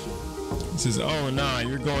now. It says, oh nah,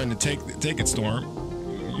 you're going to take it, Storm.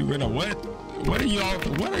 You're gonna what? What are y'all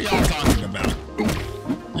talking about?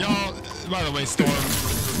 Y'all, by the way, Storm,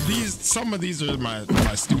 some of these are my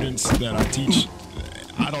students that I teach.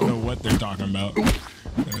 I don't know what they're talking about.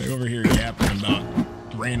 They're over here yapping about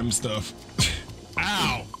random stuff.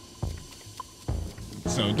 Ow!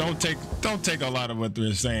 So don't take a lot of what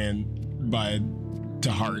they're saying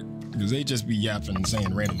to heart, because they just be yapping and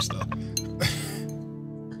saying random stuff.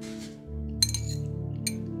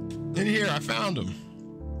 In here, I found him.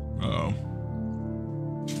 Uh-oh.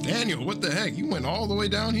 Daniel, what the heck? You went all the way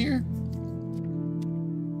down here?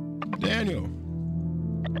 Daniel.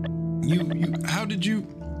 How did you?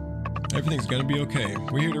 Everything's gonna be okay.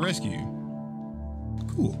 We're here to rescue you.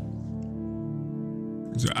 Cool.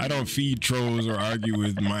 So I don't feed trolls or argue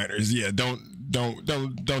with minors. Yeah, don't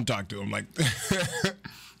talk to them like,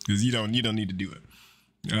 because you don't need to do it.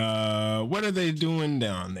 What are they doing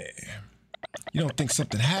down there? You don't think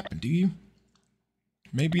something happened, do you?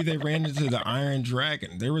 Maybe they ran into the Iron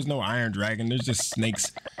Dragon. There was no Iron Dragon. There's just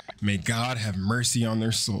snakes. May God have mercy on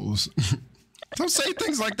their souls. Don't say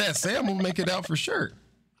things like that. Sam will make it out for sure.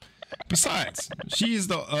 Besides, she's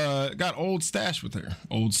got Old Stash with her.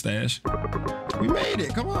 Old Stash. We made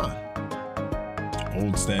it. Come on.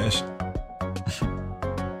 Old Stash.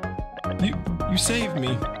 You saved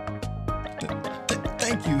me.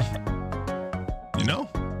 Thank you. You know?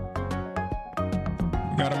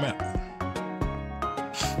 We got a map.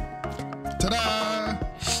 Ta-da!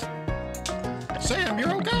 Sam,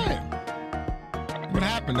 you're okay. What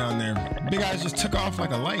happened down there? Big Eyes just took off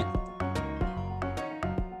like a light.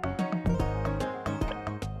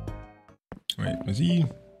 Wait, was he?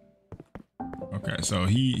 Okay, so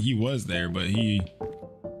he was there, but he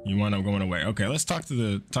wound up going away. Okay, let's talk to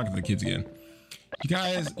the kids again. You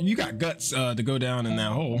guys, you got guts to go down in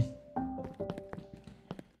that hole.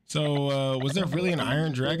 So, was there really an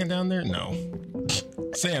Iron Dragon down there? No.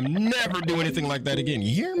 Sam, never do anything like that again.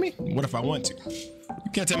 You hear me? What if I want to?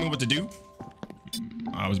 You can't tell me what to do.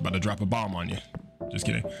 I was about to drop a bomb on you. Just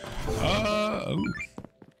kidding. Ooh.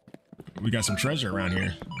 We got some treasure around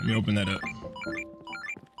here. Let me open that up.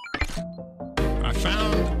 I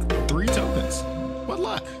found 3 tokens. What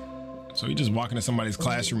luck. So you just walk into somebody's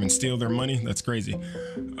classroom and steal their money? That's crazy.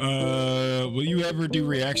 Will you ever do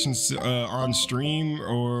reactions on stream,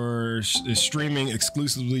 or is streaming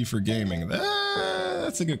exclusively for gaming?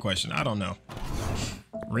 That's a good question. I don't know.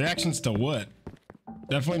 Reactions to what?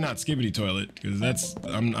 Definitely not Skibbity Toilet, because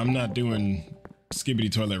I'm not doing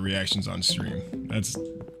Skibbity Toilet reactions on stream. That's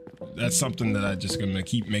something that I'm just gonna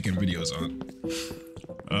keep making videos on.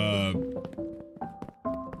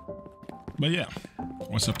 But yeah,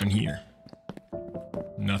 what's up in here?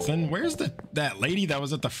 Nothing. Where's that lady that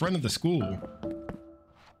was at the front of the school?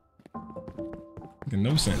 Making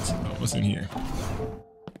no sense. Oh, what's in here?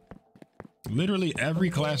 Literally every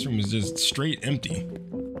classroom is just straight empty.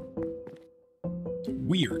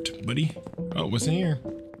 Weird, buddy. Oh, what's in here?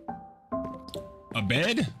 A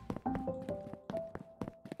bed?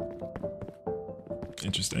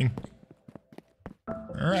 Interesting.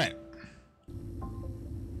 All right.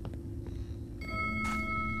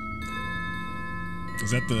 Is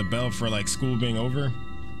that the bell for like school being over?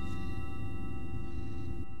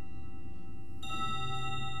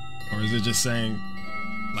 Or is it just saying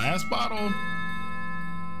last bottle?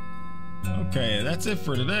 Okay, that's it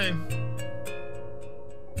for today.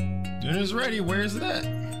 Dinner's ready. Where's that?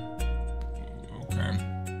 Okay.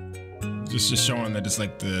 Just showing that it's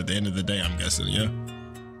like the end of the day, I'm guessing, yeah?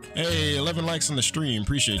 Hey, 11 likes on the stream.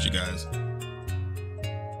 Appreciate you guys.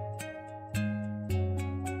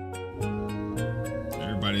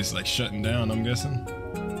 Everybody's like shutting down, I'm guessing.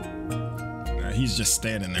 He's just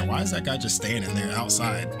standing there. Why is that guy just standing there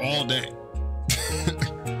outside all day?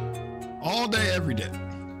 All day, every day.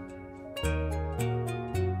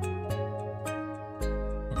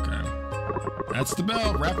 Okay. That's the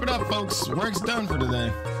bell. Wrap it up, folks. Work's done for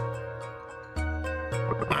today.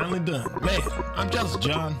 finally done. Man, I'm jealous,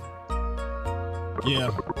 John. Yeah,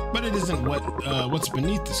 but it isn't what's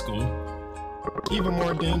beneath the school. Even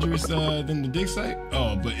more dangerous than the dig site?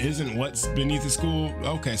 Oh, but isn't what's beneath the school?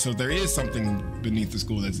 Okay, so there is something beneath the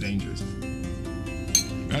school that's dangerous.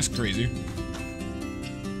 That's crazy.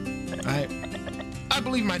 I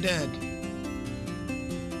believe my dad.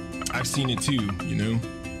 I've seen it too, you know.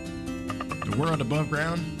 The world above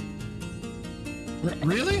ground.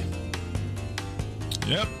 Really?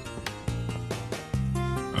 Yep.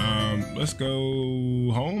 Let's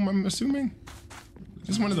go home, I'm assuming. Is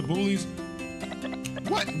this one of the bullies?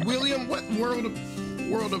 What, William? What world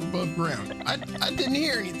above ground? I didn't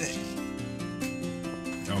hear anything.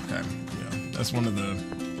 Okay, yeah, that's one of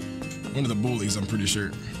the bullies, I'm pretty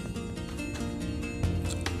sure.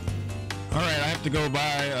 All right, I have to go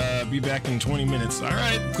by. Be back in 20 minutes. All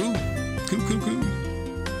right, cool.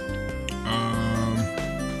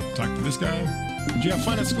 Talk to this guy. Did you have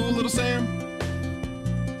fun at school, little Sam?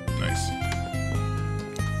 Nice.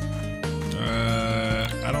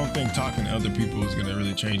 I don't think talking to other people is gonna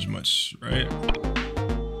really change much, right?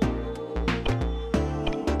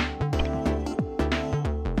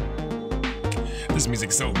 This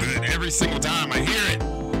music's so good. Every single time I hear it.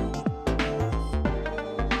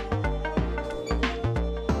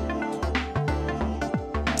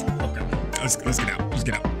 Okay, let's get out. Let's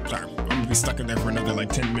get out. Sorry, I'm gonna be stuck in there for another like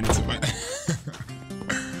 10 minutes.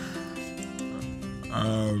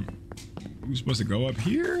 We're supposed to go up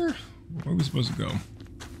here? Where are we supposed to go?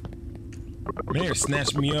 Mayor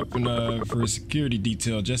snatched me up for a security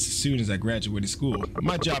detail just as soon as I graduated school.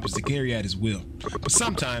 My job is to carry out his will. But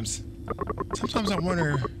sometimes I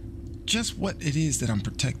wonder just what it is that I'm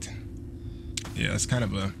protecting. Yeah, it's kind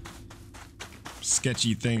of a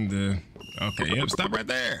sketchy thing to... Okay, yep, stop right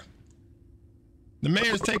there. The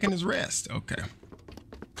mayor's taking his rest. Okay.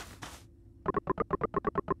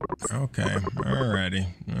 Okay,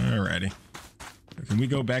 alrighty. Can we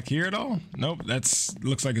go back here at all? Nope,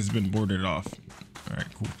 looks like it's been boarded off. All right,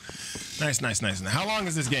 cool. Nice. Now, how long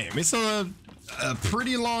is this game? It's a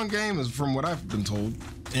pretty long game, from what I've been told,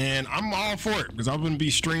 and I'm all for it because I'm gonna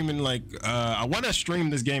be streaming like I want to stream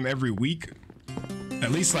this game every week,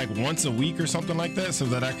 at least like once a week or something like that, so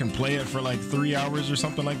that I can play it for like 3 hours or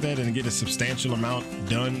something like that and get a substantial amount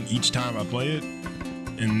done each time I play it,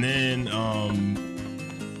 and then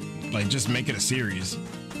like just make it a series,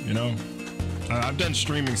 you know. I've done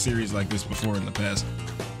streaming series like this before in the past,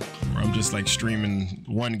 where I'm just like streaming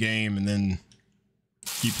one game and then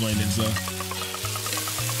keep playing it and stuff.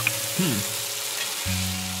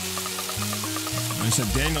 I said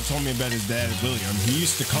Daniel told me about his dad, William. He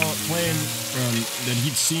used to claim that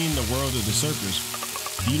he'd seen the world of the surfers.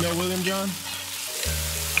 Do you know William, John?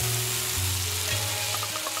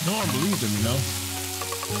 No one believed him, you know.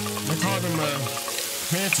 They called him a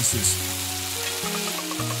fantasist.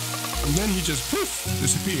 And then he just, poof,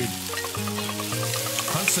 disappeared.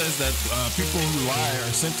 Hunt says that people who lie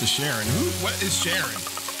are sent to Sharon. What is Sharon?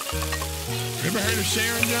 You ever heard of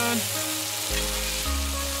Sharon, John?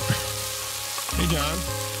 Hey, John.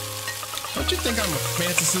 Don't you think I'm a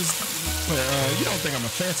fantasist? You don't think I'm a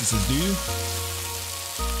fantasist, do you?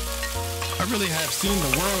 I really have seen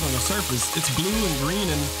the world on the surface. It's blue and green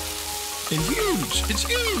and huge. It's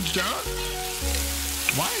huge, John.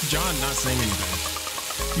 Why is John not saying anything?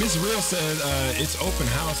 Miss Real said it's open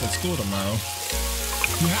house at school tomorrow.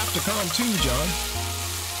 You have to come too, John.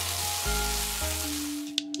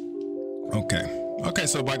 Okay,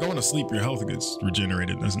 so by going to sleep, your health gets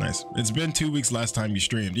regenerated. That's nice. It's been 2 weeks last time you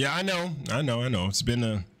streamed. Yeah, I know. It's been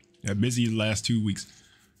a busy last 2 weeks.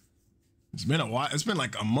 It's been a while. It's been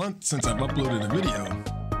like a month since I've uploaded a video.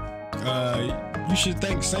 You should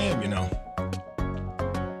thank Sam, you know.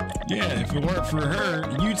 Yeah, if it weren't for her,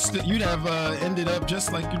 you'd have ended up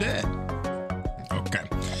just like your dad. Okay.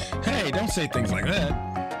 Hey, don't say things like that.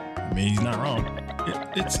 I mean, he's not wrong.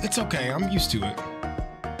 It's okay. I'm used to it.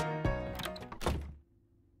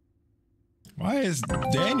 Why is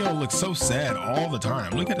Daniel look so sad all the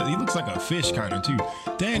time? Look at it. He looks like a fish kind of too.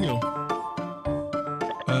 Daniel,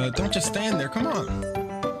 don't just stand there. Come on.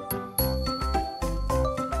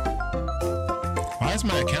 Why is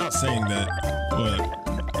my account saying that? What?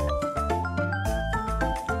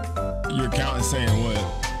 Your account is saying what?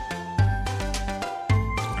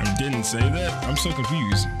 I didn't say that? I'm so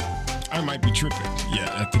confused. I might be tripping.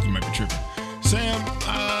 Yeah, I think you might be tripping. Sam,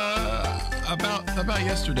 about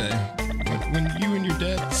yesterday, when you and your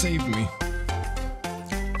dad saved me.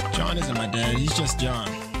 John isn't my dad, he's just John.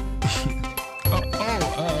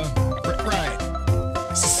 Right.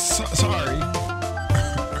 Sorry.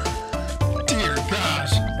 Dear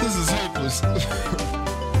gosh, this is hopeless.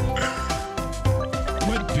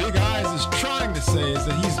 What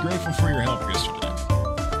says that he's grateful for your help yesterday.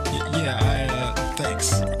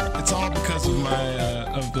 Thanks. It's all because of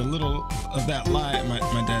that lie my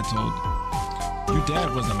dad told. Your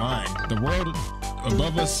dad wasn't lying. The world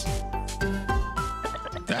above us.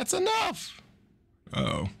 That's enough.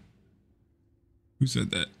 Uh-oh. Who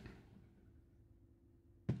said that?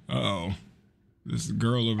 Uh-oh. This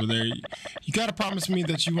girl over there. You gotta promise me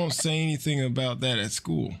that you won't say anything about that at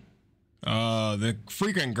school. The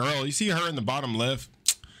freaking girl. You see her in the bottom left?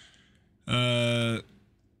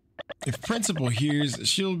 If principal hears,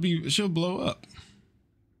 she'll blow up.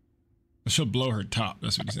 She'll blow her top.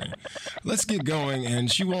 That's what he's saying. Let's get going,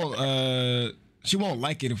 and she won't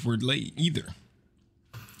like it if we're late either.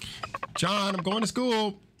 John, I'm going to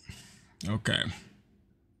school. Okay.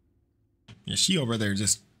 Yeah, she over there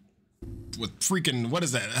just with freaking, what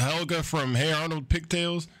is that? Helga from Hey Arnold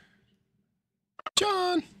Pigtails?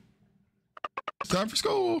 John, it's time for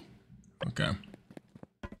school. Okay.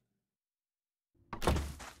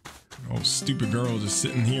 Oh, stupid girl just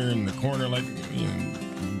sitting here in the corner like, you know,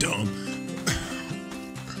 dumb.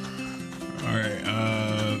 All right,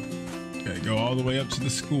 gotta go all the way up to the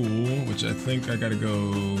school, which I think I gotta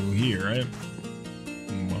go here, right?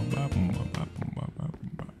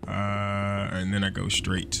 And then I go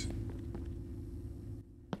straight.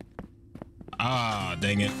 Ah,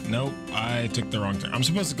 dang it. Nope, I took the wrong turn. I'm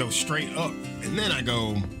supposed to go straight up, and then I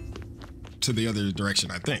go to the other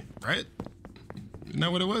direction, I think, right? Isn't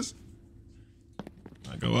that what it was?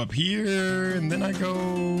 I go up here, and then I go...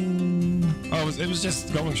 Oh, it was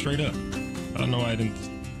just going straight up. I don't know why I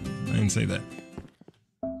didn't say that.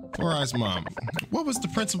 Four Eyes Mom, what was the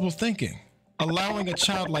principal thinking? Allowing a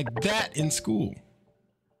child like that in school?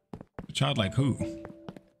 A child like who?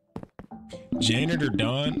 Janitor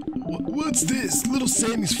Don? What's this? Little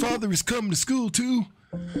Sammy's father is coming to school too?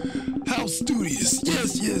 How studious.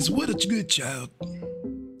 Yes, what a good child.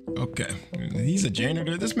 Okay, he's a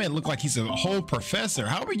janitor. This man looked like he's a whole professor.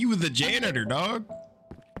 How are you the janitor, dog?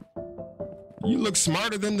 You look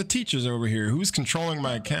smarter than the teachers over here. Who's controlling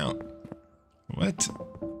my account? What?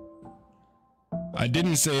 I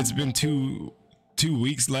didn't say it's been two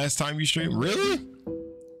weeks last time you streamed. Really?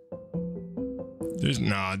 There's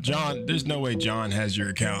no way John has your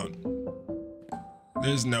account.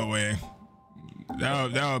 There's no way.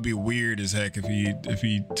 That would be weird as heck if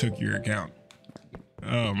he took your account.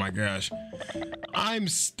 Oh my gosh. I'm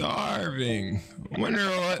starving. Wonder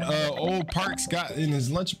what old Parks got in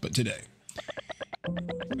his lunch today.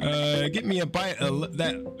 Give me a bite of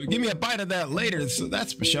that later, so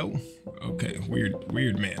that's for sure. Okay,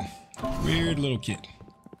 weird man. Weird little kid.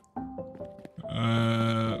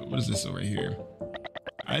 What is this over here?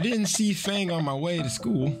 I didn't see Fang on my way to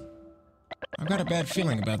school. I've got a bad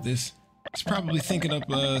feeling about this. He's probably thinking up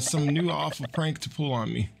some new awful prank to pull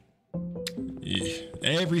on me. Yeah.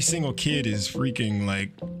 Every single kid is freaking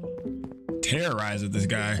like terrorized with this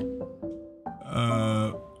guy.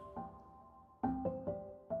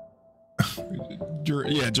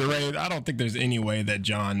 Yeah, Jeray, I don't think there's any way that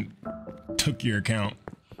John took your account.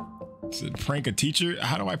 Said prank a teacher?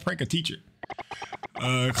 How do I prank a teacher?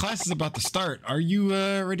 Class is about to start. Are you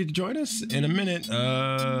ready to join us? In a minute,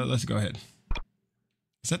 let's go ahead.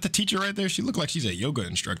 Is that the teacher right there? She looked like she's a yoga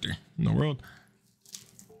instructor in the world.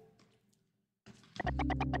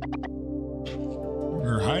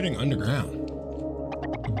 We're hiding underground.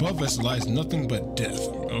 Above us lies nothing but death.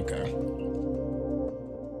 Okay.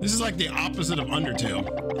 This is like the opposite of Undertale.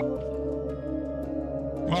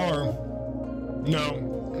 Or,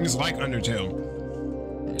 no, it's like Undertale.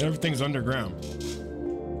 Everything's underground.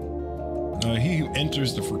 He who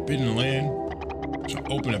enters the Forbidden Land shall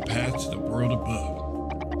open a path to the world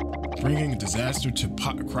above, bringing disaster to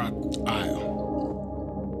Croc Isle.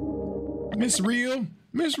 Miss Real?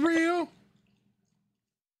 Miss Real?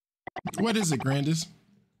 What is it, Grandis?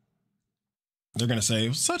 They're gonna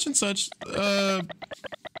say such and such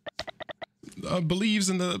believes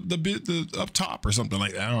in the up top or something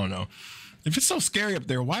like that. I don't know. If it's so scary up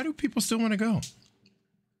there, why do people still want to go?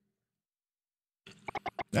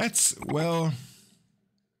 That's, well,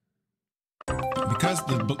 because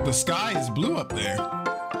the sky is blue up there.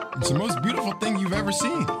 It's the most beautiful thing you've ever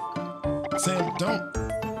seen. Sam, don't.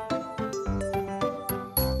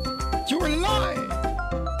 You were lying.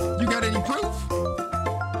 You got any proof?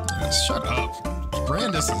 Shut up.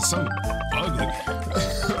 Brandis is so ugly.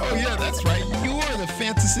 Oh yeah, that's right. You're the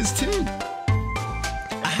fantasist too.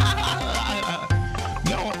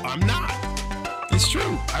 No, I'm not. It's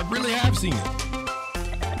true. I really have seen it.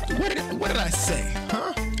 What did I say?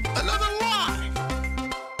 Huh? Another lie.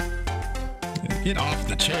 Get off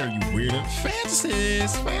the chair, you weirdo.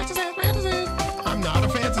 Fantasist. I'm not a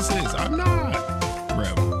fantasist. I'm not.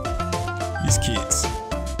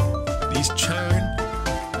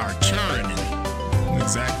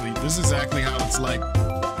 This is exactly how it's like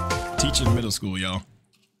teaching middle school, y'all.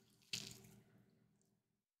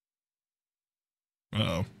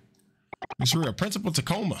 Uh-oh. It's real. Principal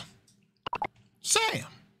Tacoma. Sam.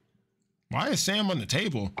 Why is Sam on the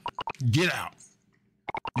table? Get out.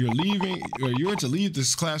 You're leaving, or you're to leave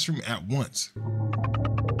this classroom at once.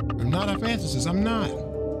 I'm not a fantasist. I'm not.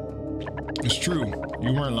 It's true.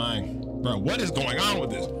 You weren't lying. Bro, what is going on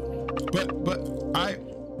with this? But I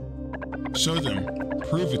show them.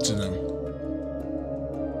 Prove it to them.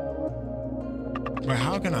 But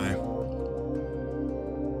how can I?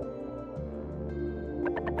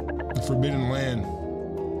 The Forbidden Land.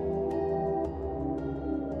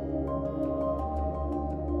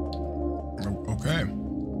 Okay.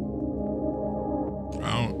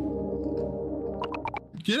 I don't.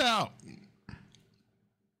 Get out.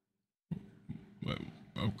 What?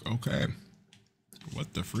 Okay.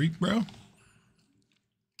 What the freak, bro?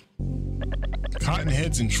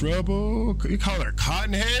 Cottonhead's in trouble. You call her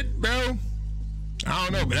Cottonhead, bro? I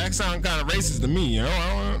don't know, but that sounds kind of racist to me, you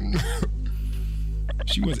know?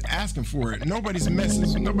 She was asking for it. Nobody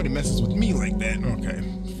messes with me like that. Okay.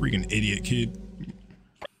 Freaking idiot kid.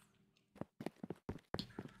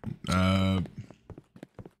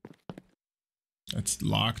 That's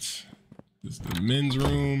locked. This is the men's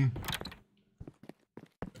room.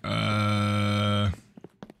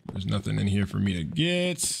 There's nothing in here for me to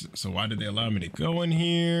get. So why did they allow me to go in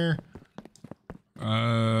here?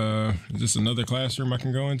 Is this another classroom I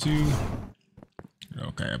can go into?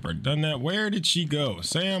 Okay, I've already done that. Where did she go?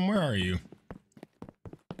 Sam, where are you?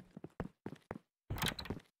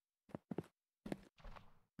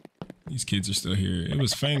 These kids are still here. It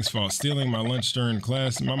was Fang's fault, stealing my lunch during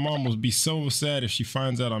class. My mom will be so sad if she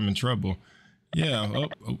finds out I'm in trouble. Yeah, oh,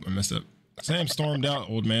 I messed up. Sam stormed out,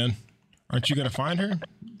 old man. Aren't you gonna find her?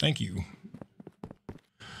 Thank you.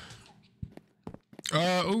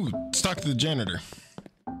 Let's talk to the janitor.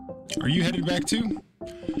 Are you headed back too?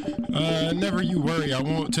 Never you worry, I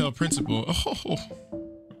won't tell principal. Oh,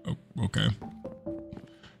 okay.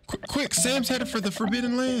 Quick, Sam's headed for the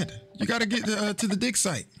Forbidden Land. You gotta get to the dig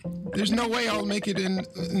site. There's no way I'll make it in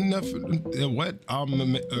enough. What?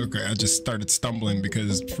 Okay, I just started stumbling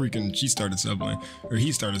because freaking she started stumbling, or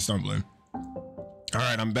he started stumbling. All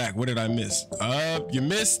right, I'm back. What did I miss? You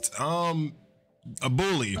missed a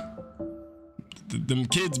bully. Them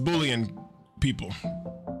kids bullying people.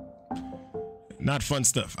 Not fun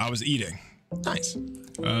stuff. I was eating. Nice.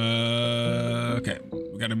 Okay.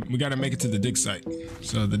 We gotta make it to the dig site.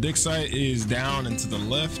 So the dig site is down and to the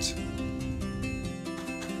left.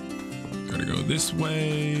 Gotta go this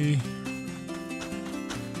way.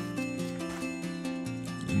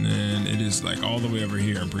 And then it is like all the way over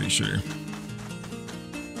here, I'm pretty sure.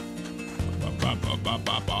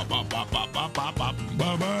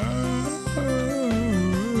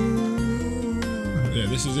 Yeah,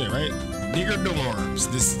 this is it, right? Digger dorms.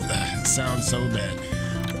 This sounds so bad.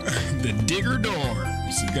 The digger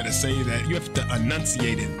dorms. You gotta say that. You have to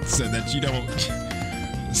enunciate it so that you don't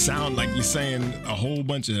sound like you're saying a whole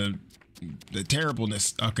bunch of the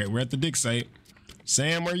terribleness. Okay, we're at the dig site.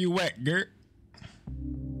 Sam, where you at, Gert?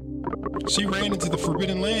 She ran into the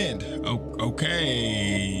Forbidden Land. Oh,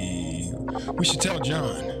 okay. We should tell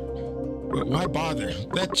John. Why bother?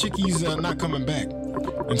 That chickie's not coming back.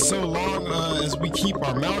 And so long as we keep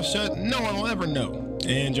our mouths shut, no one will ever know.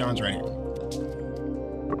 And John's right here.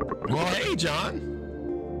 Well, hey, John.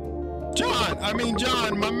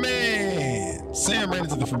 John, my man. Sam ran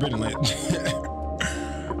into the Forbidden Land.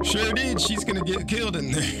 Sure did. She's gonna get killed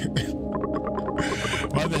in there.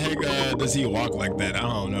 Why the heck does he walk like that? I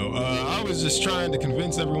don't know. I was just trying to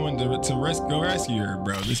convince everyone to go rescue her,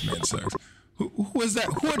 bro. This man sucks. Who was that?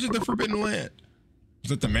 Who entered the Forbidden Land? Was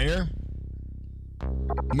that the mayor?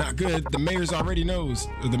 Not good. The mayor's already knows.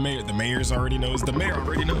 The mayor's already knows. The mayor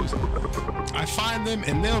already knows. I find them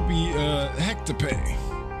and they'll be heck to pay.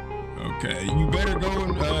 Okay, you better go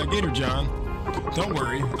and get her, John. Don't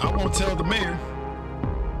worry, I won't tell the mayor.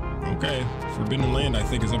 Okay, Forbidden Land I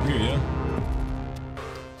think is up here, yeah.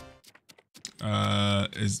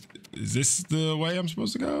 Is this the way I'm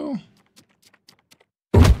supposed to go?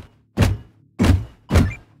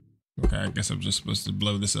 Okay, I guess I'm just supposed to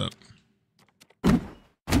blow this up.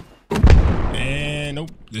 And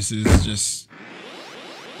nope, this is just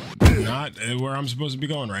not where I'm supposed to be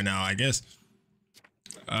going right now, I guess.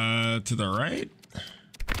 To the right.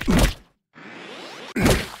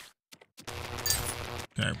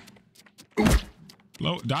 Okay.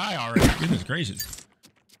 Die already. Goodness gracious.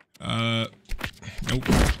 Nope.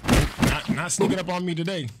 Not sneaking up on me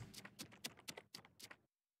today.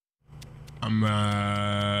 I'm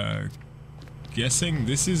guessing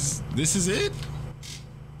this is it.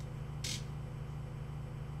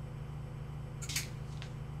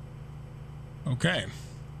 Okay.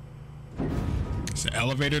 It's an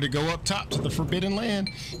elevator to go up top to the Forbidden Land.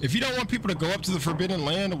 If you don't want people to go up to the Forbidden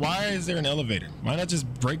Land, why is there an elevator? Why not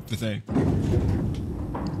just break the thing?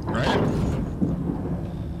 Right?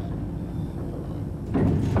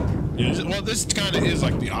 Yeah, well, this kind of is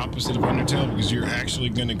like the opposite of Undertale because you're actually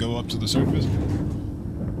going to go up to the surface.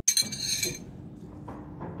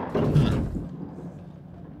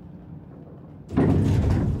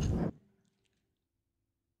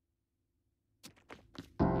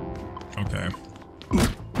 Okay.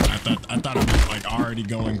 I thought it was like already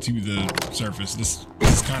going to the surface. This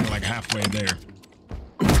is kind of like halfway there.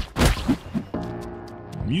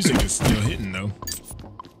 Music is still hitting though.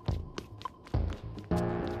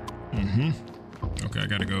 Okay, I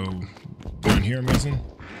gotta go down here, I'm guessing.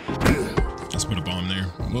 Let's put a bomb there.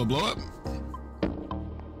 Will it blow up?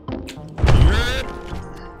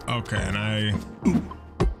 Okay, and I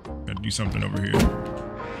gotta do something over here.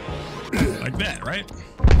 Like that, right?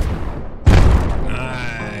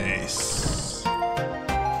 Nice.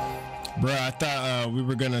 Bruh, I thought we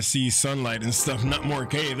were gonna see sunlight and stuff, not more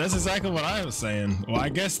cave. That's exactly what I was saying. Well, I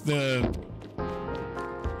guess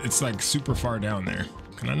it's like super far down there.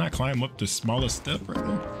 Can I not climb up the smallest step right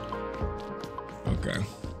there? Okay.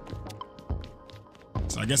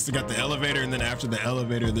 So I guess they got the elevator, and then after the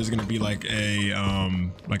elevator, there's gonna be like a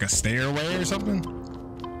stairway or something.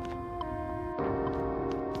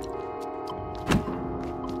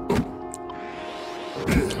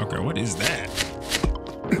 Okay, what is that?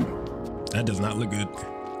 That does not look good.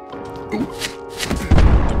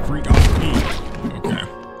 The freak off me. Okay.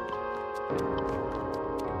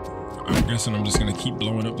 I'm guessing I'm just gonna keep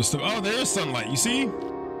blowing up the stuff. Oh, there is sunlight. You see?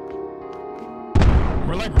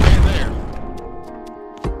 We're like right there.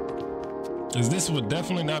 Cause this would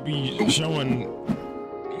definitely not be showing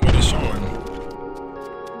what it's showing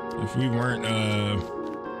if we weren't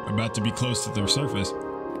about to be close to the surface.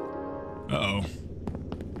 Uh-oh.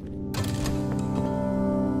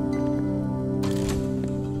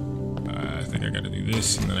 I think I gotta do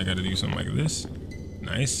this, and then I gotta do something like this.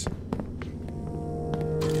 Nice.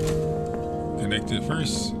 Connect it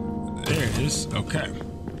first. There it is. Okay.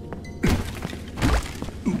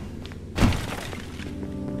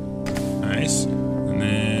 Nice. And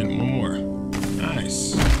then one more.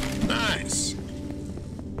 Nice. Nice.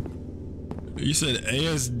 You said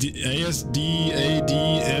ASDADM?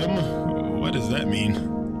 What does that mean?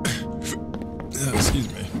 Excuse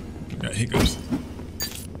me. I got hiccups.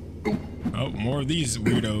 Oh, more of these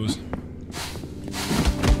weirdos.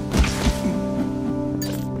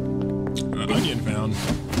 Onion found.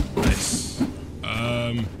 Nice.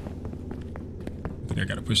 I think I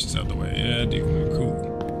gotta push this out the way. Yeah, dude. Cool.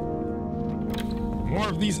 More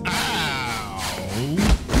of these. Ow!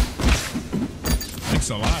 Thanks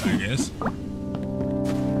a lot, I guess. Oh,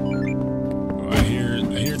 I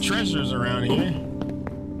hear treasures around here.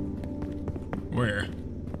 Where?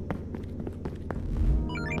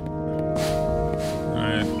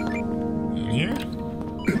 Alright. In here?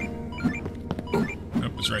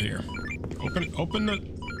 Nope, it's right here. Open the.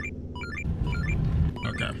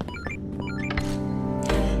 Okay.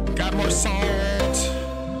 Got more salt.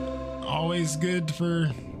 Always good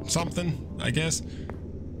for something, I guess.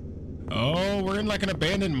 Oh, we're in like an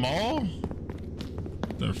abandoned mall?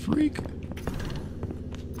 The freak?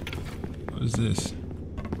 What is this?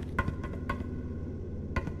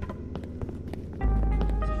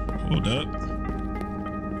 Hold up.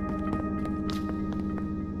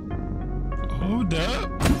 Hold up.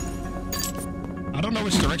 I don't know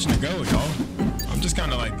which direction to go, y'all. I'm just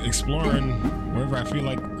kind of like exploring wherever I feel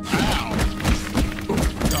like. Ow!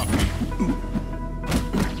 Get off me.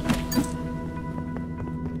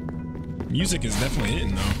 Music is definitely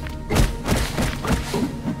hitting though.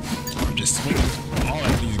 I'm just swinging all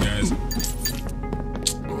at these guys.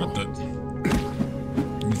 What the?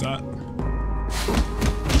 You thought?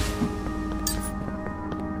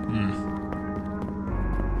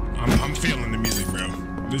 I'm feeling the music, bro.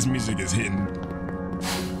 This music is hitting.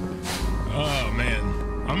 Oh man,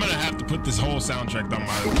 I'm gonna have to put this whole soundtrack on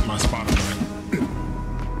my Spotify.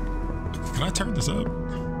 Can I turn this up?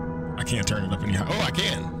 I can't turn it up anyhow. Oh, I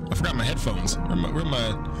can. I forgot my headphones. Where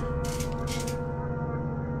my?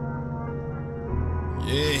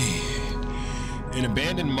 Yay! An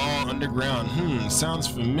abandoned mall underground. Sounds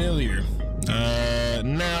familiar.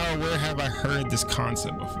 Now where have I heard this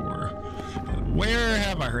concept before? Where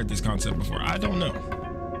have I heard this concept before? I don't know.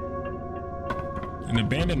 An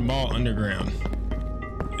abandoned mall underground.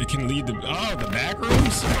 It can lead to the back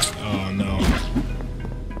rooms? Oh no.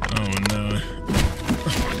 Oh no.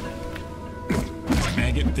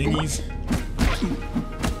 Maggot thingies.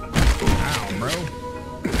 Ow, bro.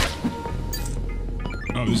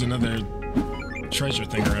 Oh, there's another treasure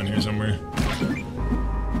thing around here somewhere.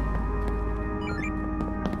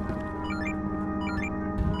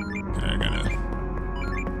 Okay, I gotta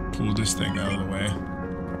pull this thing out of the way.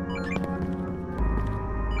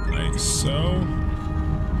 Like so.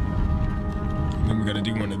 And then we gotta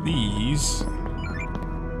do one of these.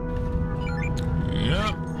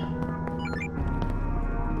 Yep.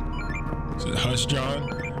 Is it Hush John?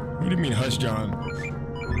 What do you mean Hush John?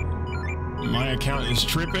 My account is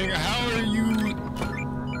tripping. How are you?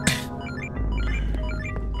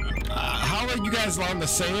 How are you guys on the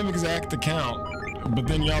same exact account, but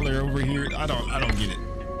then y'all are over here? I don't get it.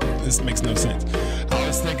 This makes no sense. I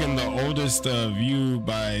was thinking the oldest view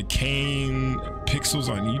by Kane Pixels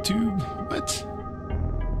on YouTube. What?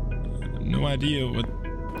 No idea what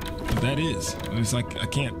that is. It's like I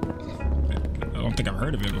don't think I've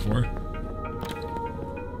heard of it before.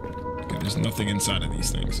 Okay, there's nothing inside of these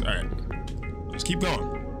things. All right. Let's keep going.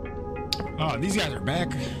 Oh, these guys are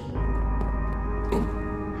back.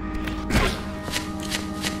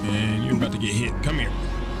 And you're about to get hit. Come here.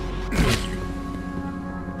 Thank you.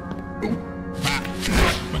 Bye.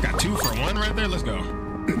 I got 2 for 1 right there. Let's go.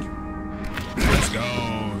 Let's go.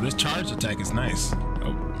 This charge attack is nice.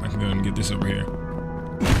 Oh, I can go and get this over here.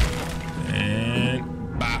 And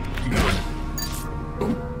bop.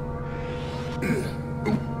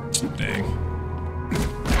 Dang.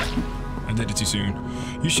 I did it too soon.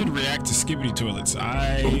 You should react to skibbity toilets.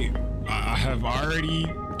 I have already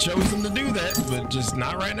chosen to do that, but just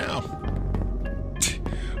not right now.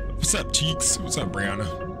 What's up, Cheeks? What's up, Brianna?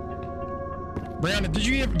 Brianna, did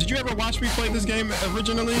you ever watch me play this game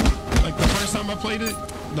originally? Like the first time I played it?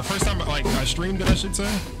 The first time I streamed it, I should say?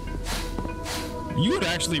 You would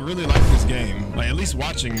actually really like this game. Like at least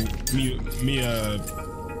watching me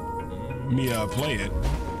play it.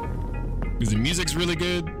 Because the music's really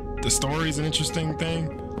good. The story's an interesting thing.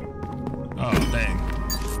 Oh, dang.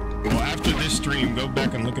 Well, after this stream, go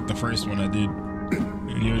back and look at the first one I did.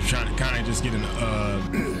 And you're trying to kind of just get an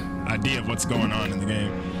idea of what's going on in the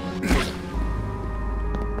game.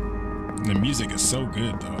 And the music is so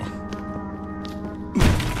good, though.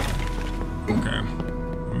 Okay.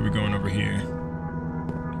 Where are we going over here?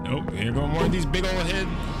 Oh, here go more of these big old head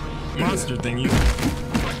monster thingies.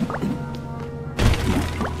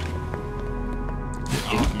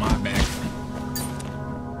 Off my back.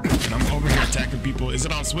 And I'm over here attacking people. Is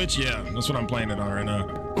it on Switch? Yeah, that's what I'm playing it on right now.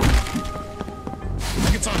 I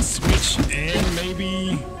think it's on Switch and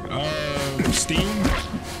maybe Steam.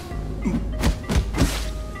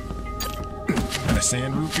 Got a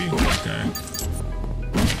sand rupee? Okay.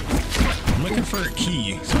 I'm looking for a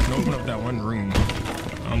key so I can open up that one room.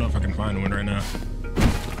 I don't know if I can find one right now.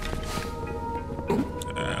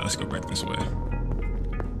 Let's go back this way.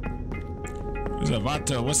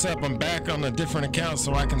 Zavata, what's up? I'm back on a different account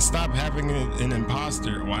so I can stop having an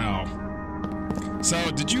imposter. Wow.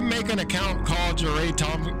 So, did you make an account called Jeray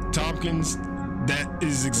Tompkins that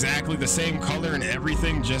is exactly the same color and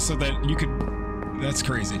everything just so that you could... That's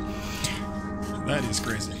crazy. That is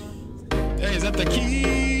crazy. Hey, is that the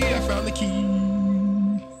key? I found the key.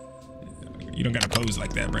 You don't gotta pose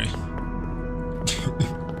like that, Bray.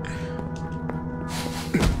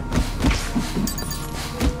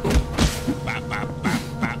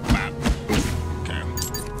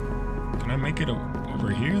 Make it over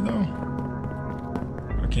here though?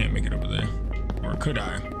 I can't make it over there. Or could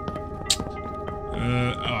I?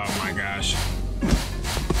 Oh my gosh.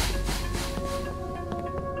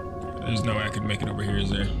 There's no way I could make it over here, is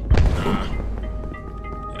there?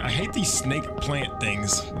 I hate these snake plant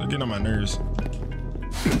things. They're getting on my nerves.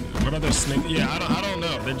 What are those snake? Yeah, I don't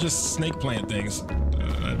know. They're just snake plant things.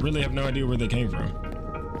 I really have no idea where they came from.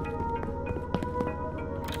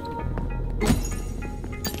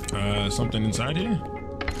 Something inside here?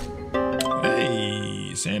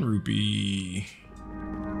 Hey, sand rupee.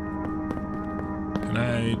 Can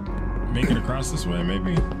I make it across this way,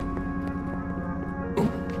 maybe?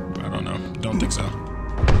 I don't know. Don't think so.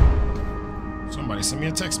 Somebody send me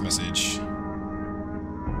a text message.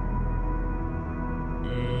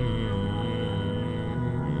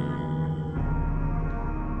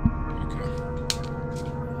 Okay.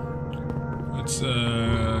 Let's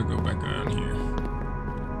go back on here.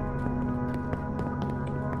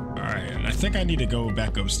 I think I need to go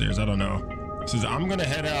back upstairs. I don't know. It says I'm gonna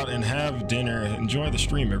head out and have dinner. Enjoy the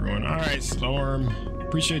stream, everyone. All right, Storm.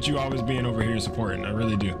 Appreciate you always being over here supporting. I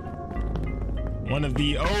really do. One of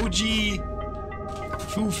the OG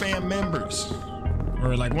Foo Fam members,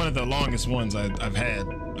 or like one of the longest ones I've had,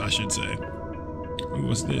 I should say. Ooh,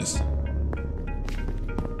 what's this?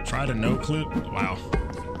 Try to no clip. Wow.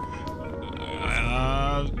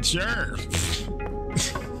 Sure.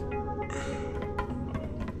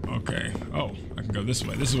 Okay. Oh, I can go this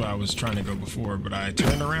way. This is where I was trying to go before, but I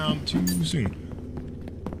turned around too soon.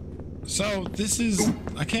 So this is...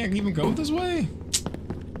 I can't even go this way?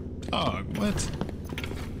 Dog, what?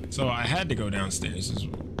 So I had to go downstairs.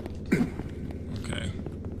 Okay.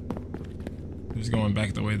 Is going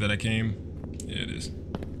back the way that I came? Yeah, it is.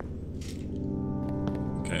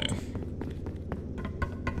 Okay.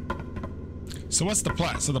 So what's the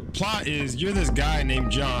plot? So the plot is you're this guy named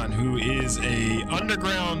John who is a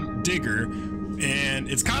underground digger, and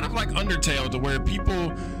it's kind of like Undertale, to where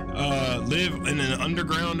people live in an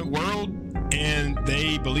underground world, and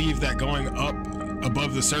they believe that going up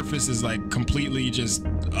above the surface is like completely just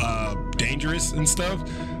dangerous and stuff.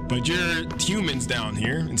 But you're humans down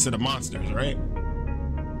here instead of monsters, right?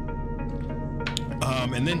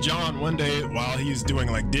 And then John, one day while he's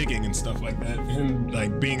doing like digging and stuff like that, him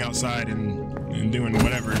like being outside and doing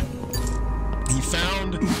whatever, he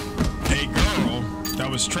found a girl that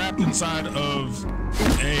was trapped inside of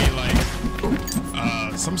a like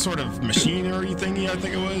some sort of machinery thingy, I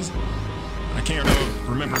think it was. I can't really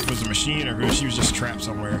remember if it was a machine or if she was just trapped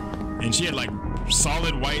somewhere. And she had like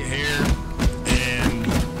solid white hair and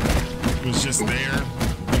was just there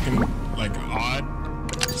looking like odd.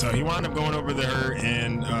 So he wound up going over to her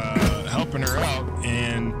and helping her out,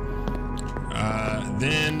 and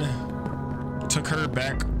then took her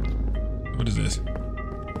back. What is this?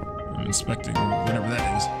 I'm inspecting whatever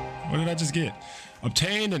that is. What did I just get?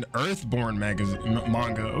 Obtained an Earthborn manga.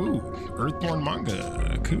 Ooh, Earthborn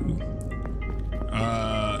manga. Cool.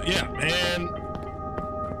 Yeah,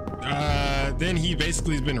 and then he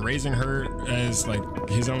basically has been raising her as like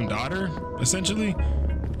his own daughter, essentially.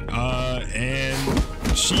 And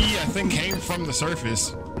she, I think, came from the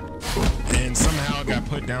surface and somehow got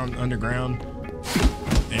put down underground.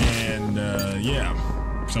 And yeah.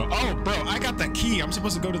 So, oh, bro, I got that key. I'm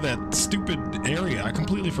supposed to go to that stupid area. I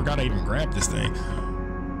completely forgot I even grabbed this thing.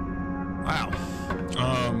 Wow.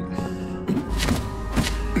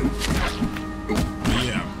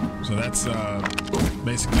 Yeah. So that's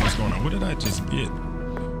basically what's going on. What did I just get?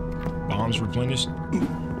 Bombs replenished.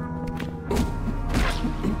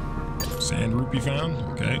 Sand rupee found.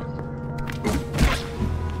 Okay.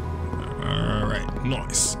 All right.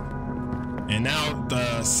 Nice. And now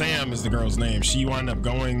Sam is the girl's name. She wound up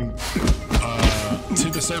going to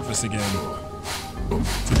the surface again.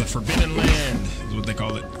 To the Forbidden Land is what they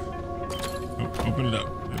call it. Oh, open it up.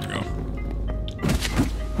 There we go.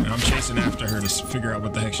 And I'm chasing after her to figure out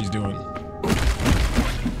what the heck she's doing.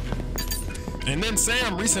 And then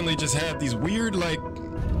Sam recently just had these weird, like,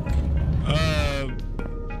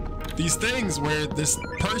 these things where this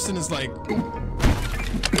person is like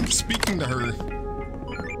speaking to her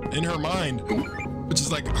in her mind, which is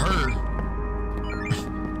like her.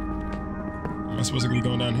 Am I supposed to be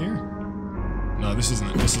going down here? No, this isn't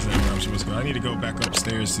where I'm supposed to go. I need to go back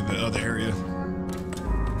upstairs to the other area.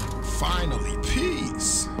 Finally,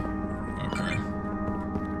 peace. Okay.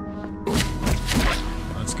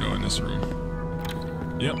 Let's go in this room.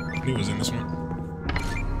 Yep, he was in this one.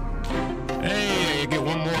 Hey, I get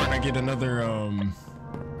one more and I get another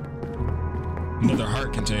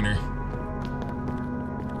heart container.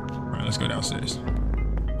 All right, let's go downstairs.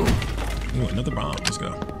 Ooh, another bomb. Let's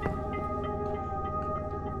go.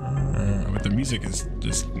 But the music is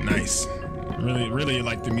just nice. Really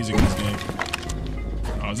like the music in this game.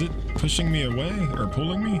 Oh, is it pushing me away or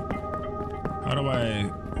pulling me? How do I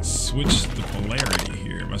switch the polarity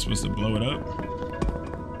here? Am I supposed to blow it up?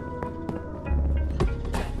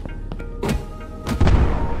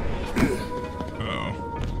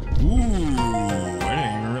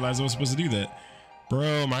 I was supposed to do that.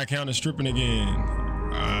 Bro, my account is stripping again.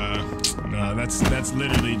 No, that's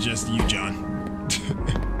literally just you, John.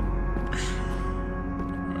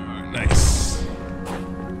 Nice.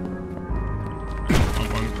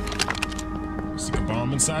 Stick a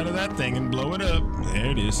bomb inside of that thing and blow it up.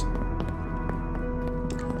 There it is.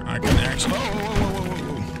 I can actually...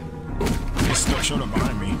 Whoa. It still showed up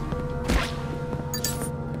behind me.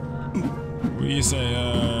 What do you say,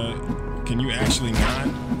 can you actually not?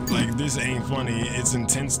 Like, this ain't funny. It's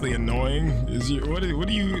intensely annoying. What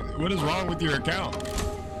is wrong with your account?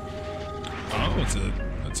 Oh,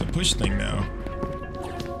 it's a push thing now.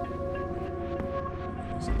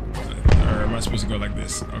 Or am I supposed to go like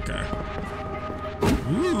this? Okay.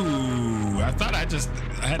 Ooh, I thought I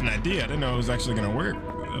had an idea. I didn't know it was actually gonna work.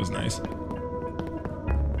 That was nice.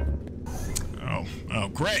 Oh,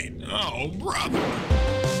 great. Oh, brother.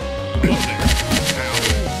 Up there. Ow.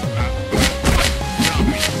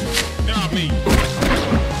 Got me. Let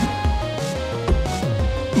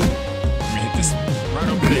me hit this right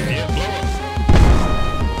over there. Yeah, blow up.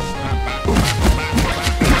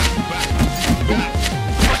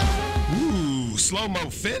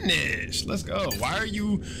 finish. Let's go. Why are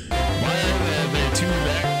you? Why are there two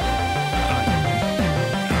back? I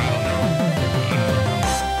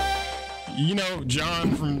don't know. You know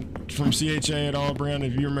John from CHA at all, Brian?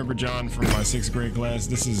 If you remember John from my 6th grade class,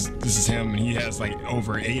 this is him, and he has like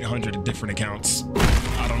over 800 different accounts.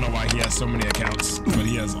 I don't know why he has so many accounts, but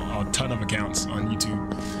he has a ton of accounts on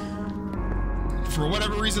YouTube. For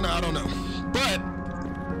whatever reason, I don't know. But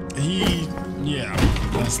yeah,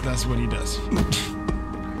 that's what he does.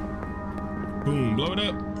 Boom, blow it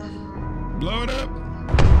up. Blow it up.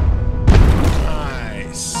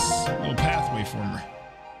 Nice. Little pathway former.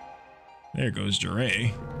 There goes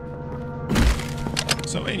Jure.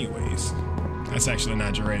 So anyways, that's actually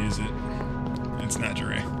not Jure, is it? It's not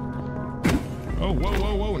Jure. Oh, whoa,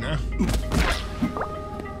 whoa, whoa, now.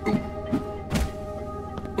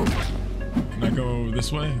 Can I go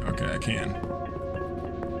this way? Okay, I can.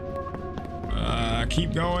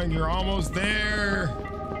 Keep going, you're almost there.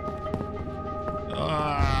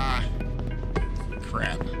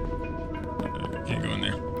 Crap. Can't go in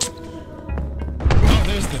there. Oh,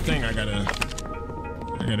 there's the thing. I gotta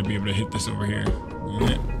be able to hit this over here.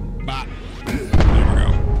 Bop. There we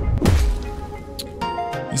go.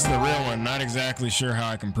 This is the real one. Not exactly sure how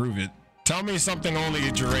I can prove it. Tell me something only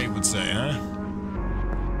a Jure would say, huh?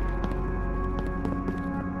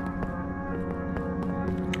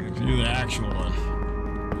 If you're the actual one.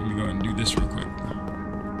 Let me go ahead and do this real quick.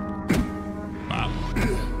 Bop.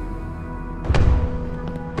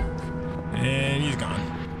 And he's gone.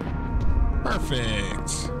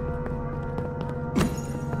 Perfect.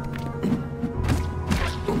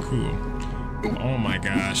 Cool. Oh my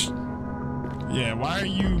gosh. Yeah, why are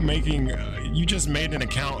you making... you just made an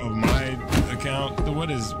account of my account? What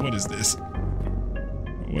is this?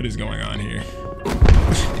 What is going on here?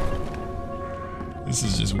 This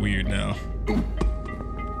is just weird now.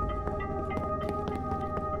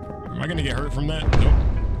 Am I gonna get hurt from that? Nope.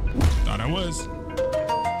 Thought I was.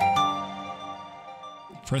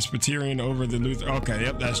 Presbyterian over the Luther. Okay,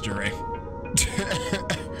 yep, that's Jure.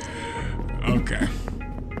 Okay.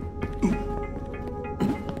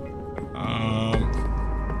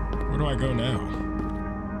 Where do I go now?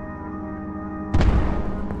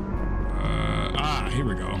 Here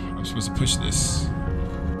we go. I'm supposed to push this.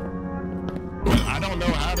 But I don't know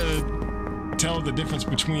how to tell the difference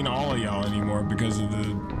between all of y'all anymore because of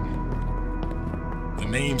the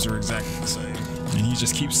names are exactly the same. And he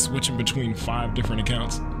just keeps switching between 5 different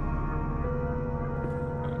accounts.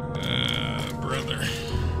 Brother.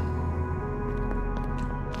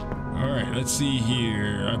 Alright, let's see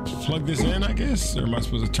here. I plug this in, I guess? Or am I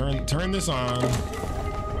supposed to turn this on?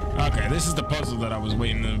 Okay, this is the puzzle that I was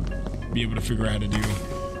waiting to be able to figure out how to do.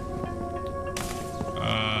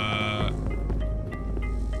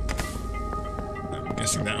 I'm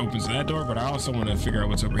guessing that opens that door, but I also want to figure out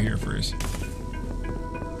what's over here first.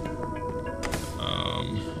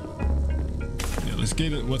 Let's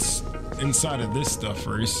get it. What's inside of this stuff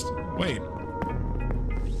first? Wait.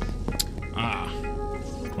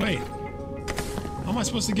 Wait. How am I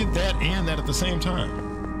supposed to get that and that at the same time?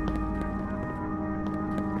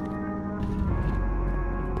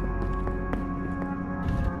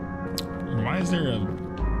 Why is there a...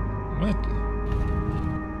 What?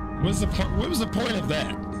 What was the point of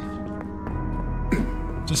that?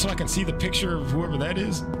 Just so I can see the picture of whoever that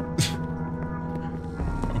is?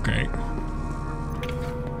 Okay.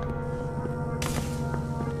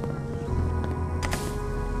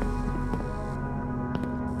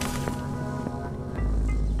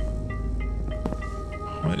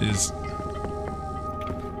 Is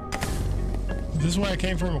this where I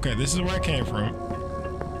came from? Okay, this is where I came from.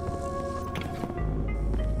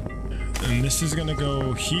 And this is gonna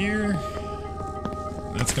go here.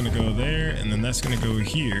 That's gonna go there, and then that's gonna go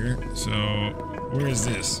here. So, where is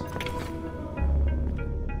this?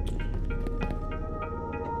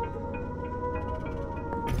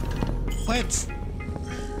 What?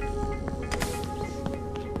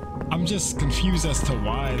 I'm just confused as to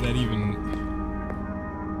why that even...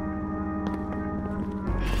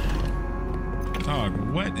 Dog,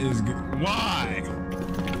 what is... Why?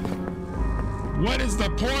 What is the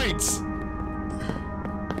point?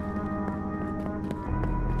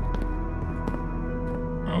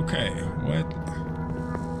 Okay, what?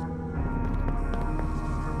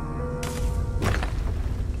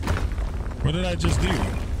 What did I just do?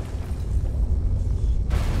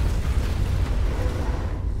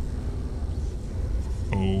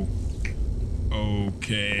 Oh,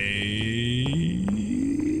 okay.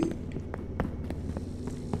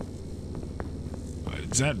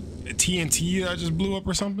 Is that a TNT that I just blew up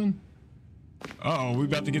or something? Uh-oh, we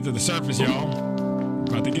about to get to the surface, y'all.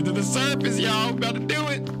 About to get to the surface, y'all. About to do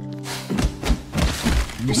it.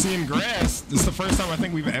 We're seeing grass. This is the first time I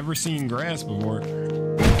think we've ever seen grass before.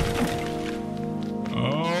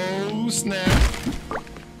 Oh, snap.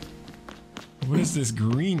 What is this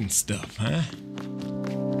green stuff, huh?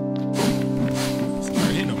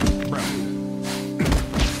 Start hitting them, bro.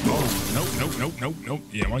 Oh, nope.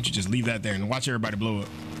 Yeah, why don't you just leave that there and watch everybody blow up?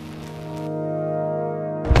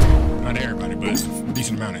 Not everybody, but a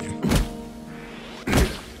decent amount of you.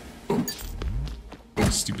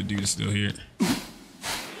 Stupid dude is still here.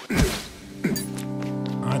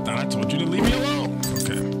 I thought I told you to leave me alone.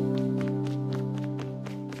 Okay.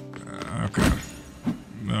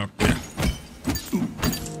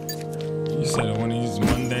 You said one of these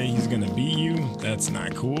Monday he's gonna beat you. That's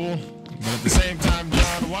not cool. But at the same time,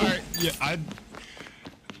 John, why? Yeah, I'm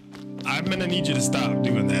gonna need you to stop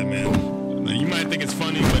doing that, man. Now, you might think it's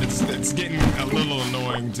funny, but it's getting a little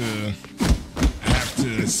annoying to have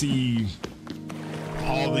to see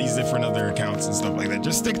all these different other accounts and stuff like that.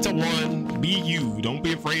 Just stick to one. Be you. Don't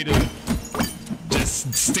be afraid of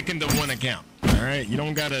just sticking to one account. All right. You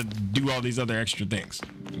don't gotta do all these other extra things.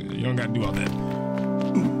 You don't gotta do all that.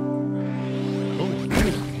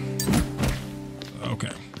 Oh.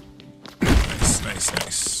 Okay.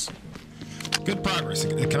 Nice. Good progress.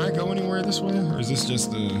 Can I go anywhere this way, or is this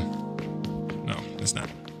just a? No, it's not.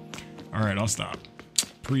 All right. I'll stop.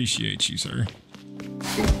 Appreciate you, sir.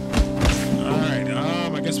 All right,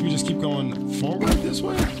 I guess we just keep going forward this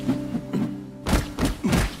way.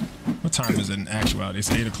 What time is it in actuality?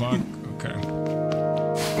 It's 8 o'clock. Okay.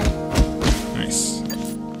 Nice.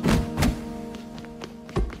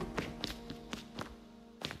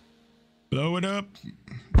 Blow it up.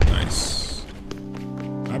 Nice.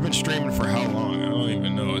 I've been streaming for how long? I don't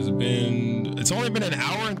even know. It's only been an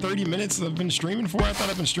hour and 30 minutes I've been streaming for? I thought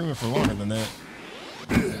I've been streaming for longer than that.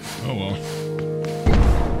 Oh well.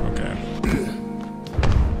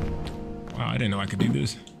 I didn't know I could do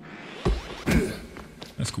this.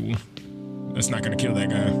 That's cool. That's not gonna kill that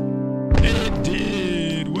guy. It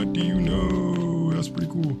did! What do you know? That's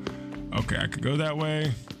pretty cool. Okay, I could go that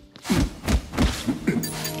way.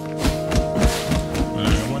 But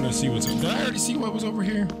I want to see what's up. Did I already see what was over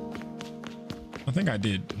here? I think I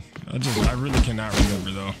did. I really cannot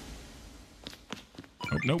remember though.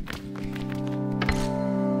 Oh, nope.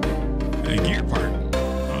 A gear part.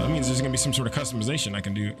 Oh, that means there's gonna be some sort of customization I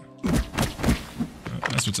can do.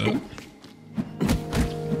 That's what's up.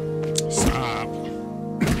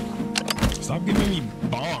 Stop giving me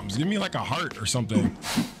bombs. Give me like a heart or something.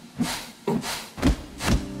 Alright,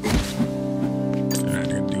 I'm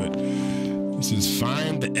gonna do it. This is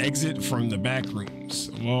find the exit from the back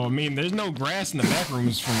rooms. Well, I mean, there's no grass in the back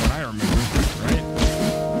rooms from what I remember, right?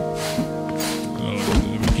 Oh,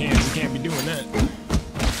 we can't be doing that.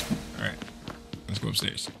 Alright, let's go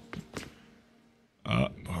upstairs.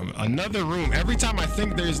 Another room. Every time I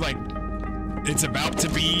think there's like it's about to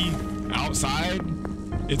be outside,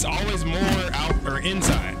 it's always more out or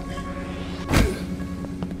inside.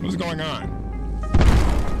 What's going on?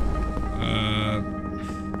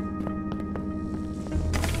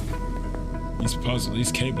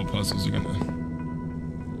 These cable puzzles are gonna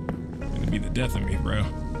be the death of me, bro.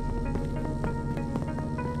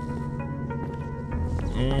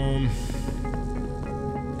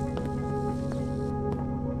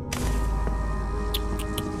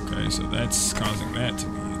 Okay, so that's causing that to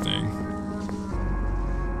be a thing.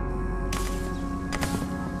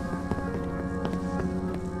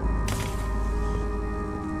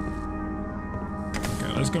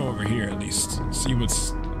 Okay, let's go over here at least. See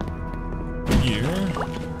what's here.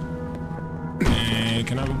 And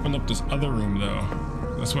can I open up this other room though?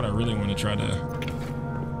 That's what I really want to try to.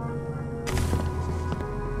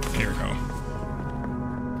 There we go.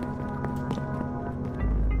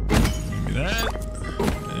 Give me that.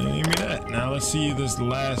 Give me that. Now let's see this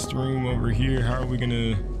last room over here. How are we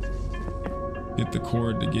gonna get the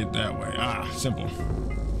cord to get that way? Ah, simple.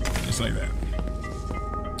 Just like that.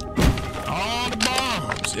 All the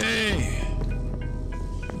bombs! Yay!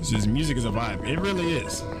 This music is a vibe. It really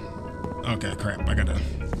is. Okay, crap. I gotta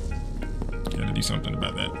do something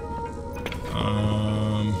about that.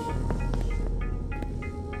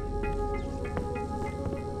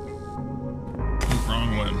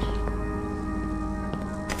 Wrong one.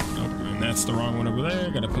 Nope, and that's the wrong one over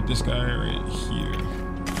there. Gotta put this guy right here.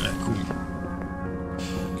 Alright, cool.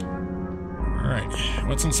 Alright,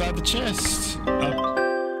 what's inside the chest?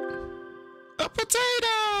 A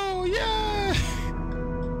potato! Yeah!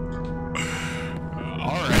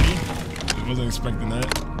 Alrighty. I wasn't expecting that.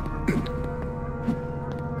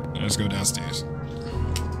 Let's go downstairs.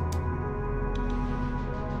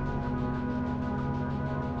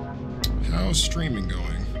 How's streaming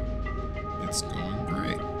going? It's going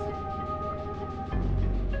great.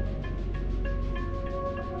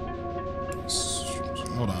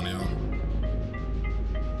 Hold on, y'all.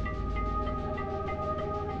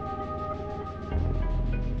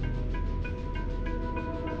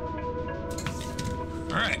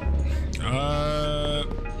 All right. Can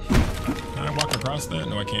I walk across that?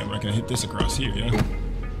 No, I can't, but I can hit this across here, yeah?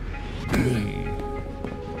 Boom.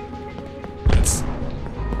 That's...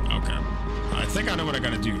 okay. I think I know what I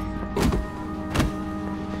gotta do.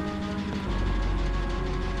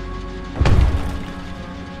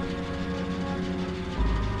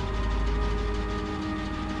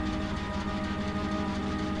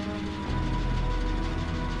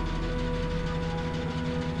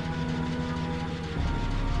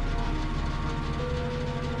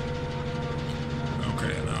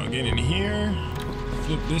 Get in here,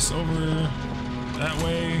 flip this over that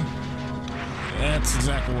way. That's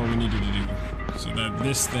exactly what we needed to do, so that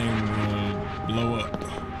this thing will blow up.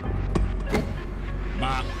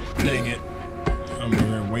 Bop, dang it. I'm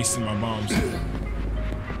here wasting my bombs. Are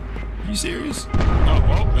you serious? Oh,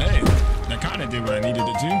 well, hey, that kind of did what I needed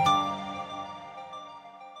it to.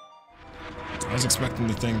 I was expecting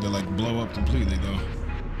the thing to like blow up completely though.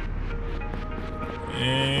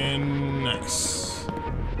 And nice.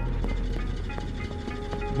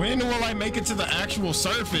 When will I make it to the actual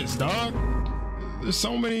surface, dog? There's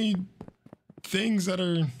so many things that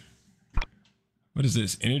are... what is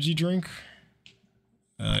this? Energy drink?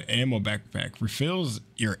 Ammo backpack. Refills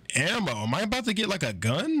your ammo. Am I about to get like a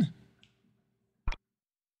gun?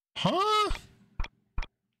 Huh?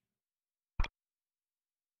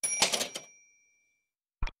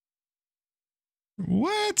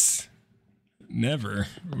 What? Never.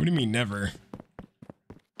 What do you mean never?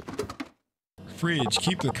 Fridge,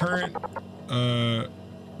 keep the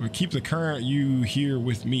current you here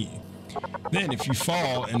with me. Then if you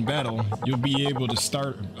fall in battle, you'll be able to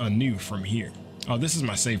start anew from here. Oh, this is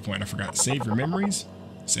my save point. I forgot. Save your memories.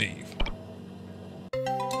 Save.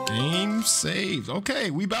 Game saved. Okay,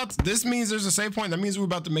 this means there's a save point. That means we're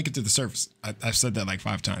about to make it to the surface. I've said that like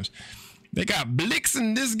 5 times. They got blicks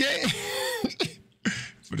in this game.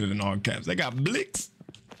 Put it in all caps. They got blicks.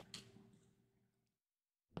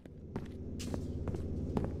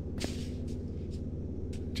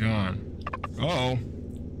 John. Uh-oh.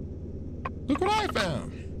 Look what I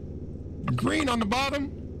found. Green on the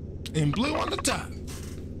bottom and blue on the top.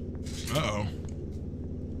 Uh-oh.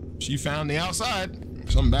 She found the outside.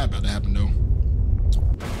 Something bad about to happen though.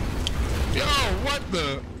 Yo, what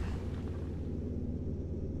the?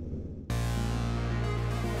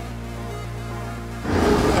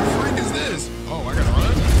 What the freak is this? Oh, I gotta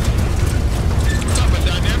run? What type of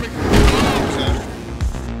dynamic? Oh, okay.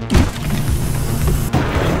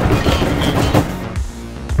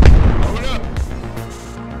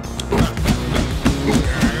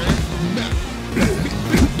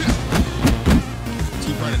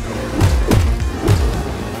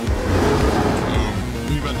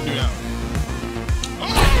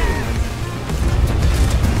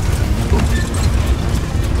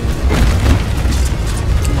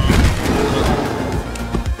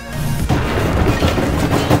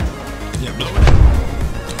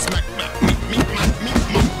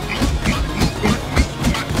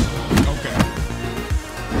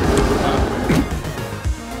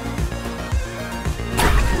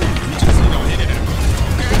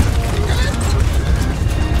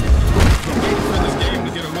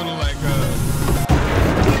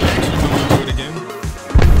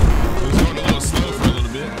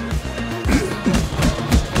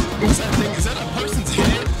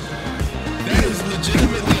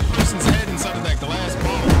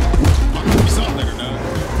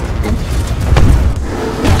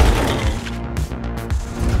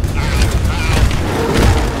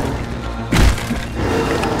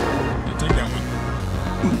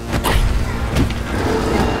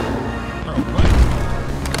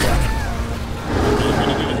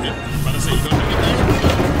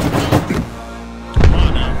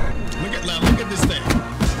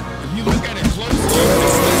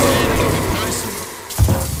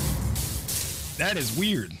 That is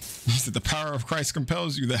weird. He said the power of Christ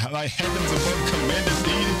compels you. The heavens above commanded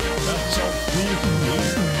thee. That's so weird.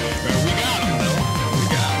 But we got him, though. We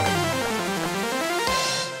got him.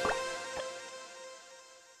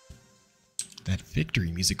 That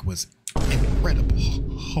victory music was incredible. The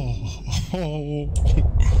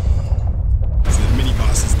mini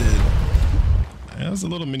boss is dead. That was a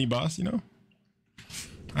little mini boss, you know?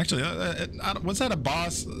 Actually, was that a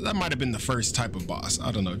boss? That might have been the first type of boss.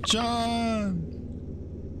 I don't know. John!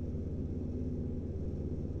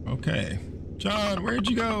 Okay. John, where'd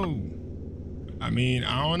you go? I mean,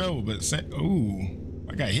 I don't know, but ooh,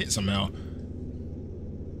 I got hit somehow.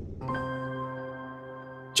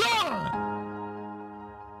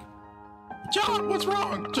 John, what's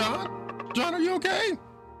wrong? John, are you okay?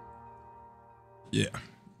 Yeah,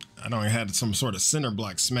 I know I had some sort of center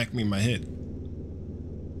block smack me in my head.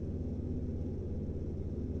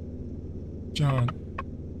 John!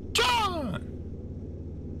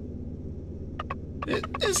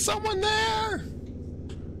 Is someone there?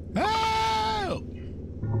 Help!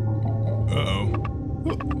 Uh-oh.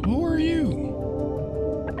 Who are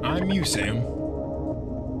you? I'm you, Sam.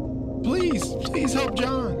 Please help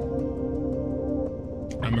John.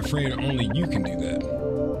 I'm afraid only you can do that.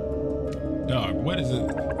 Dog, what is it?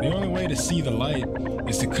 The only way to see the light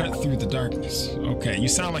is to cut through the darkness. Okay, you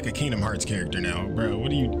sound like a Kingdom Hearts character now, bro.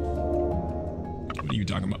 What are you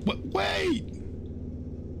talking about? What? Wait!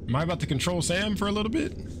 Am I about to control Sam for a little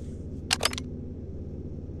bit?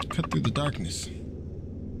 Cut through the darkness.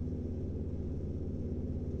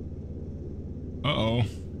 Uh-oh.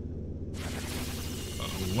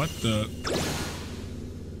 What the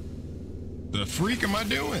freak am I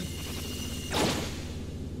doing?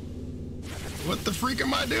 What the freak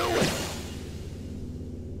am I doing?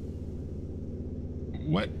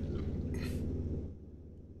 What?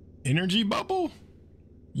 Energy bubble?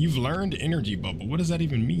 You've learned energy bubble. What does that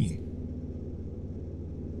even mean?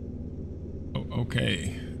 Oh,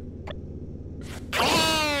 okay.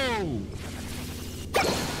 Oh!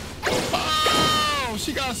 Oh!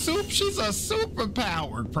 She got she's a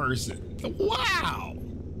superpowered person. Wow!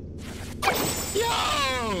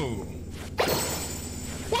 Yo!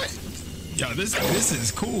 What? Yo, this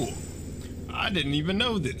is cool. I didn't even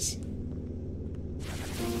know this.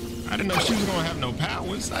 I didn't know she was gonna have no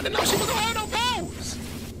powers. I didn't know she was gonna have no powers.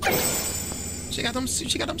 She got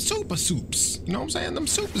them super soups. You know what I'm saying? Them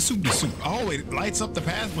super soup. Oh, it lights up the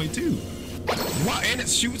pathway too. Wow, and it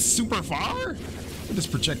shoots super far? Look at this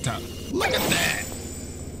projectile. Look at that.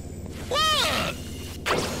 Look!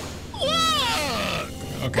 Look!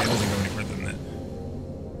 Okay, it doesn't go any further than that.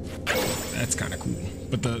 That's kind of cool.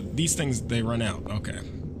 But these things, they run out. Okay.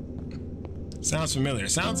 Sounds familiar.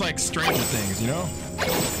 Sounds like Stranger Things, you know?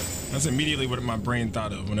 That's immediately what my brain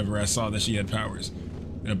thought of whenever I saw that she had powers.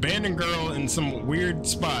 An abandoned girl in some weird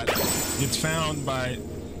spot gets found by...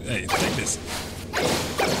 Hey, take this.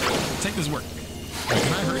 Take this work. Wait,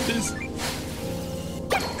 can I hurt this?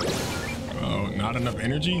 Oh, not enough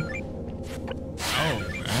energy? Oh,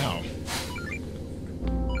 ow.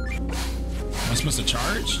 Am I supposed to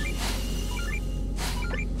charge?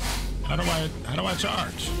 How do I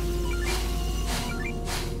charge?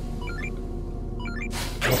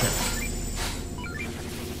 Okay.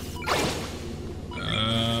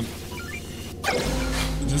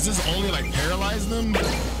 Does this only like paralyze them?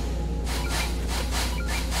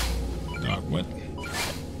 Dog, what?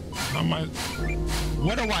 How am I?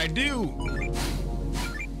 What do I do?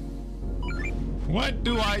 What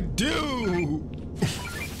do I do?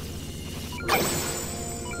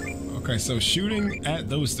 Okay, so shooting at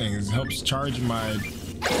those things helps charge my...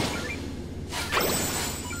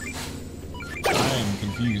 I am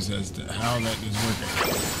confused as to how that is working.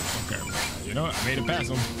 Okay, you know what? I made it past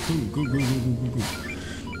them. Cool.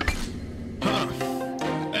 Huh.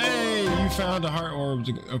 Hey, you found a heart orb.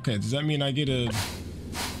 Okay, does that mean I get a...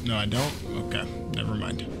 No, I don't? Okay, never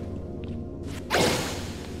mind.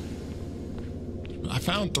 I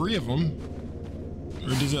found 3 of them.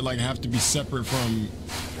 Or does it like have to be separate from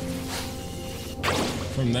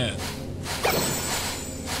that?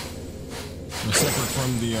 Or separate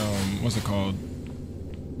from the, what's it called?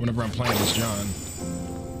 Whenever I'm playing as John.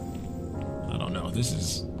 I don't know. This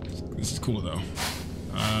is cool though.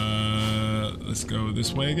 Let's go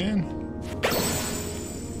this way again.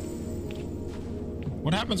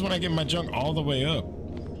 What happens when I get my junk all the way up?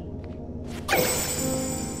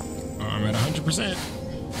 I'm at 100%.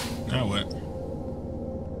 Now what?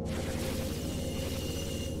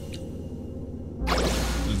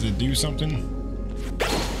 Does it do something?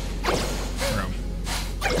 Bro.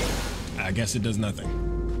 I guess it does nothing.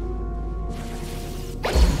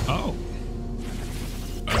 Oh.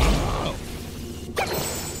 Oh.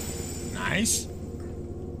 Nice.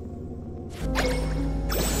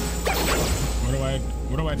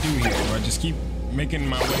 What do I do here? Do I just keep making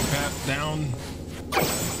my way path down?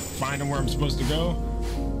 Finding where I'm supposed to go?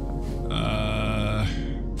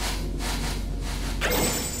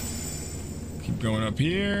 Keep going up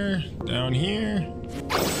here, down here.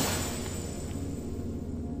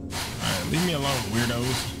 Alright, leave me alone,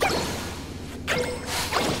 weirdos.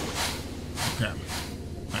 Okay.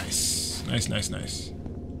 Nice.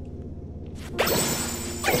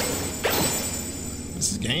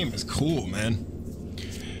 This game is cool, man.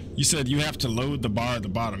 You said you have to load the bar at the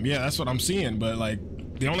bottom. Yeah, that's what I'm seeing. But like,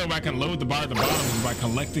 the only way I can load the bar at the bottom is by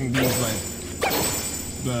collecting these, like,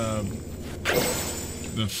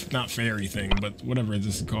 the not fairy thing, but whatever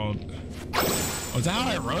this is called. Oh, is that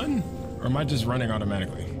how I run? Or am I just running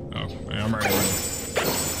automatically? Oh, yeah, I'm already running.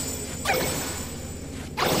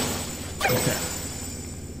 Okay.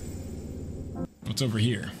 What's over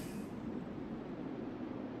here?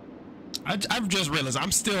 I've just realized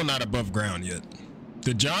I'm still not above ground yet.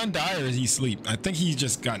 Did John die or is he asleep? I think he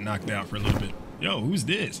just got knocked out for a little bit. Yo, who's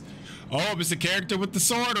this? Oh, it's a character with the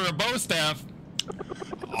sword or a bow staff.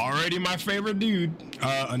 Already my favorite dude.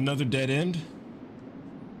 Another dead end.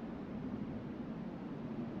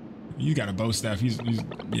 You got a bow staff. He's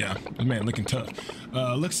yeah, this man looking tough.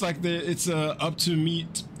 Looks like it's up to me.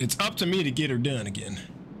 It's up to me to get her done again.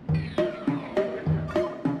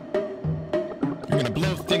 You're gonna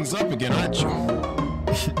blow things up again, aren't you?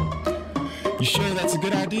 You sure that's a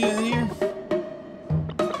good idea in here?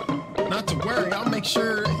 Not to worry. I'll make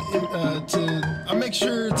sure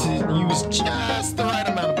to use just the right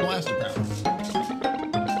amount of blaster powder.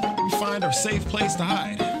 We find a safe place to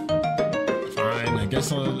hide. Fine. I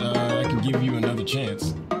guess I can give you another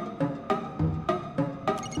chance.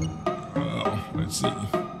 Oh, let's see.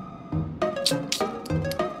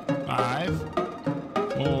 5,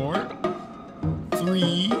 4,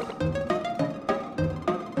 3.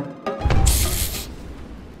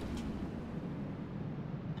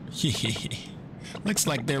 Looks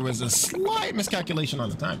like there was a slight miscalculation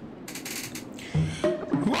on the time.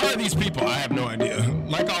 Who are these people? I have no idea.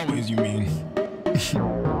 Like always, you mean.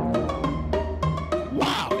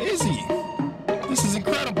 Wow, Izzy! This is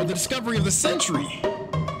incredible. The discovery of the century.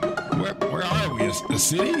 Where are we? A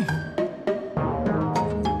city?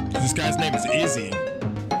 This guy's name is Izzy.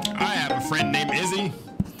 I have a friend named Izzy.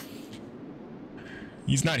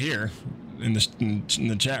 He's not here in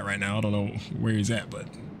the chat right now. I don't know where he's at, but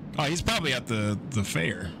oh, he's probably at the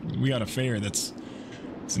fair. We got a fair that's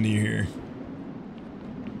near here.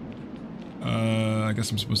 I guess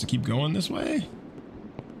I'm supposed to keep going this way.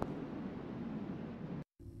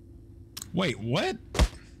 Wait, what?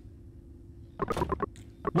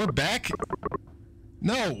 We're back?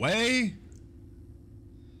 No way.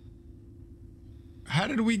 How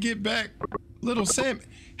did we get back? Little Sam,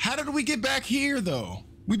 how did we get back here though?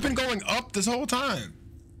 We've been going up this whole time.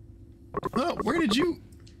 Oh, where did you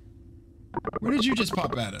just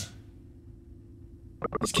pop out of?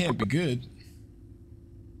 This can't be good.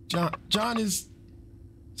 John is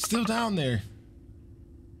still down there.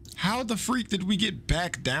 How the freak did we get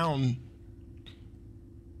back down?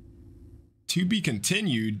 To be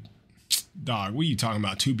continued? Dog, what are you talking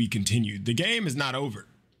about? To be continued. The game is not over.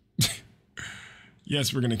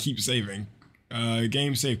 Yes, we're gonna keep saving.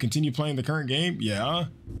 Game save. Continue playing the current game? Yeah.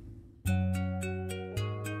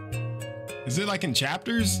 Is it like in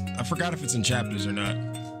chapters? I forgot if it's in chapters or not.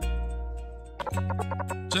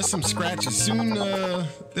 Just some scratches. Soon,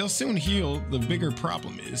 they'll soon heal. The bigger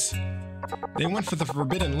problem is they went for the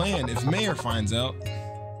Forbidden Land. If Mayor finds out,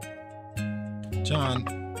 John,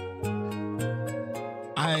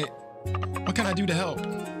 what can I do to help?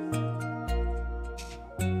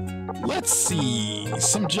 Let's see.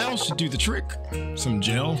 Some gel should do the trick. Some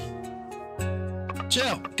gel.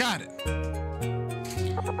 Gel, got it.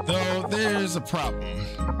 Though there's a problem.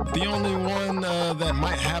 The only one that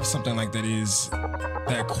might have something like that is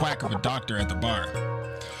that quack of a doctor at the bar.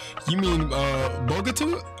 You mean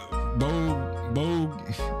Bogota?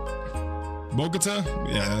 Bogota?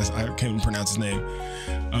 Yeah, I can't even pronounce his name.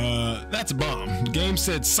 That's a bomb. The game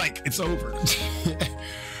said, psych, it's over.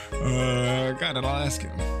 Got it, I'll ask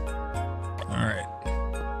him. Alright.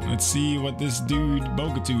 Let's see what this dude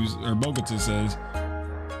Bogota says.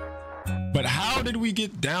 But how did we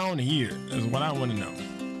get down here? Is what I want to know.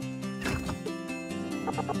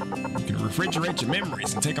 You can refrigerate your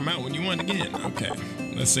memories and take them out when you want again. Okay,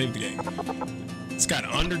 let's save the game. It's got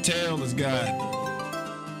Undertale. It's got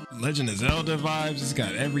Legend of Zelda vibes. It's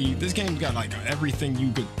got this game's got like everything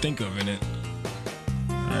you could think of in it.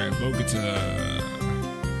 All right, Bogota.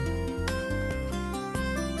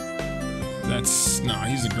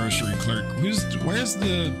 He's a grocery clerk. Where's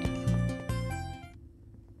the?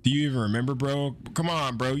 Do you even remember, bro? Come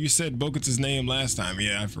on, bro. You said Bogota's name last time.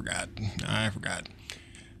 Yeah, I forgot.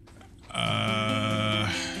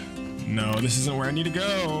 No, this isn't where I need to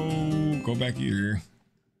go. Go back here.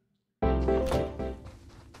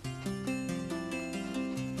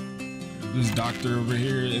 This doctor over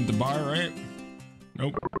here in the bar, right?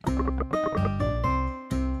 Nope.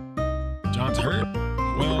 John's hurt?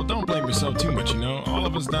 Well, don't blame yourself too much, you know. All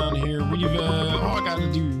of us down here, we've all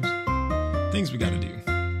gotta do things we gotta do.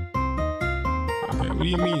 Okay, What do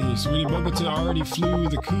you mean? Sweetie Bogota already flew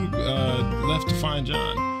the coop, left to find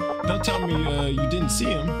John. Don't tell me you didn't see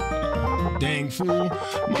him. Dang fool.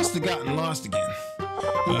 Must have gotten lost again.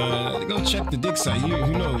 Go check the dig site.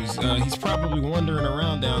 Who knows? He's probably wandering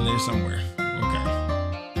around down there somewhere. Okay.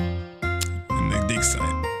 In the dig site.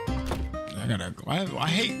 I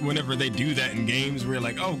hate whenever they do that in games where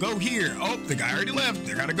like, oh, go here. Oh, the guy already left.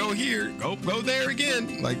 I gotta go here. Go there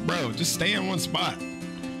again. Like, bro, just stay in one spot.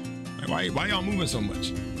 Like, why y'all moving so much?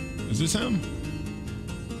 Is this him?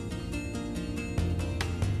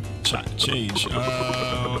 Change.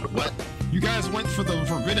 What? You guys went for the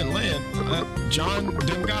Forbidden Land. John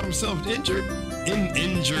done got himself injured.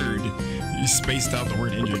 Injured. You spaced out the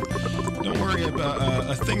word injured. Don't worry about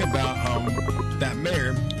a thing about that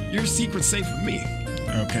mare. Your secret's safe with me.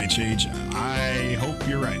 Okay, Change. I hope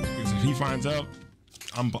you're right, because if he finds out,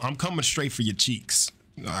 I'm coming straight for your cheeks.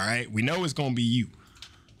 All right, we know it's gonna be you.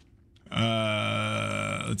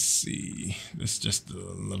 Let's see. This is just the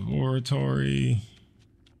laboratory.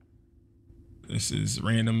 This is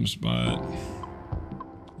random spot.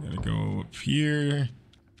 Gotta go up here.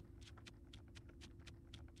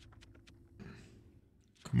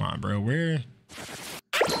 Come on, bro. Where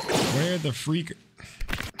the freak?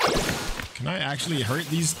 Can I actually hurt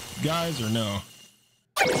these guys or no?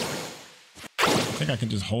 I think I can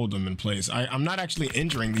just hold them in place. I'm not actually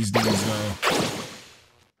injuring these dudes though.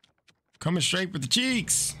 Coming straight for the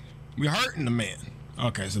cheeks. We're hurting the man.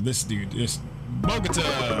 Okay, so this dude, this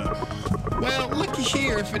Bogota. Well, looky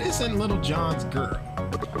here. If it isn't Little John's girl,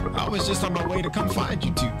 I was just on my way to come find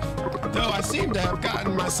you two. Though I seem to have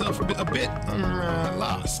gotten myself a bit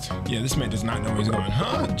lost. Yeah, this man does not know where he's going.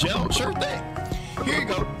 Huh? Gel? Sure thing. Here you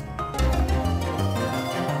go.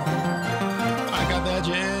 I got that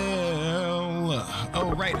gel.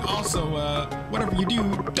 Oh, right. Also, whatever you do,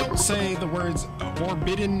 don't say the words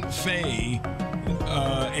Forbidden Fae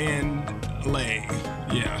and Lay.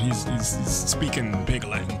 Yeah, he's speaking big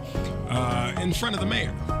Latin. In front of the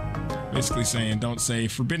mayor. Basically saying don't say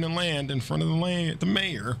Forbidden Land in front of the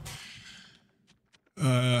mayor. All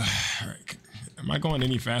right. Am I going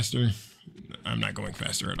any faster? I'm not going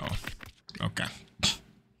faster at all. Okay.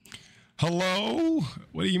 Hello?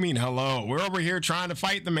 What do you mean, hello? We're over here trying to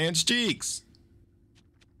fight the man's cheeks.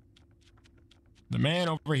 The man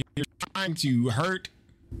over here is trying to hurt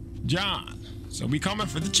John. So we coming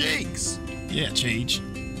for the cheeks. Yeah, Chage.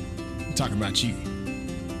 I'm talking about you.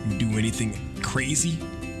 You do anything crazy?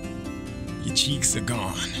 Your cheeks are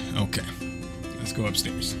gone. Okay. Let's go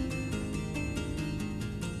upstairs.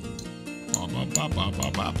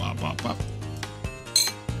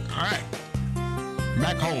 Alright.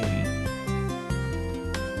 Back home.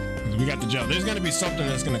 We got the gel. There's gonna be something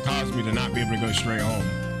that's gonna cause me to not be able to go straight home.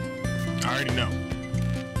 I already know.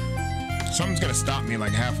 Something's gonna stop me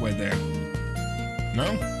like halfway there.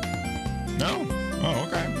 No? No? Oh,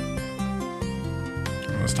 okay.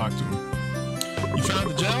 Well, let's talk to him. You found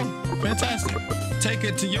the gel? Fantastic. Take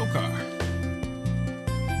it to your car.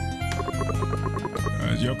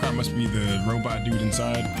 Your car must be the robot dude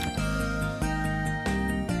inside.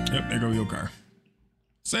 Yep, there go your car.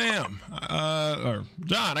 Sam, or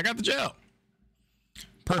John, I got the gel.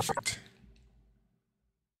 Perfect.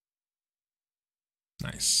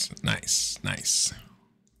 Nice, nice, nice.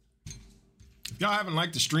 If y'all haven't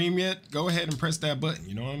liked the stream yet, go ahead and press that button.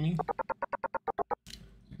 You know what I mean?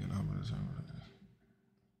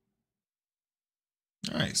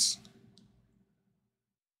 Nice.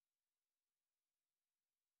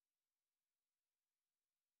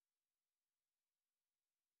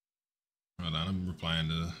 Hold on, I'm replying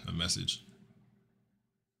to a message.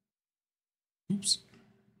 Oops.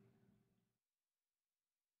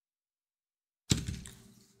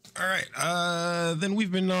 All right. Then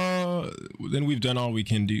we've done all we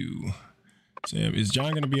can do. Sam, is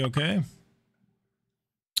John gonna be okay?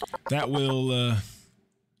 That will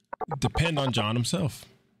depend on John himself.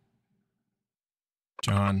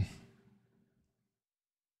 John,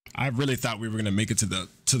 I really thought we were gonna make it to the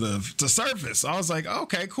surface. I was like,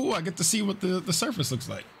 okay, cool. I get to see what the surface looks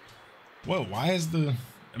like. Whoa, why is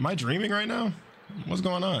am I dreaming right now? What's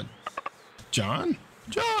going on? John?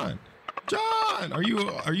 John! John! Are you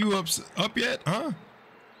up yet? Huh?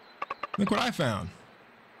 Look what I found.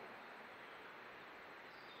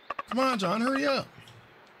 Come on, John, hurry up.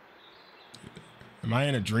 Am I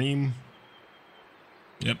in a dream?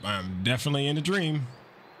 Yep, I'm definitely in a dream.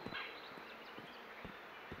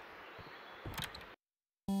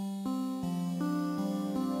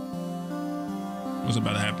 What's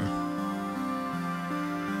about to happen?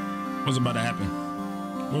 What's about to happen?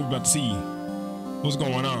 What we about to see? What's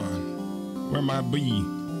going on? Where might I be?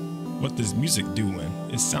 What this music doing?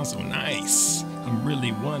 It sounds so nice. I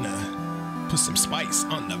really wanna put some spice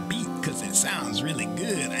on the beat because it sounds really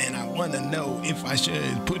good, and I wanna know if I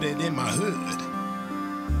should put it in my hood.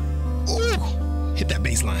 Ooh, hit that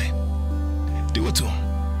bass line. Do it to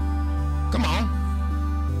him. Come on.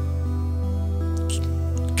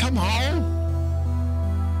 Come on.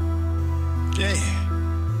 Yeah.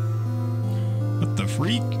 What the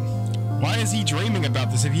freak? Why is he dreaming about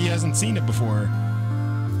this if he hasn't seen it before?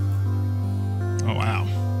 Oh, wow.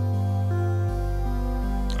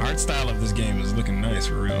 Art style of this game is looking nice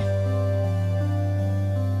for real.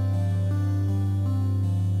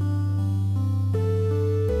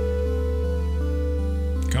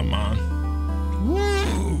 Come on.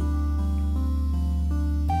 Woo!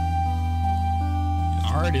 The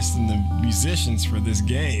artists and the musicians for this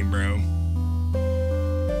game, bro.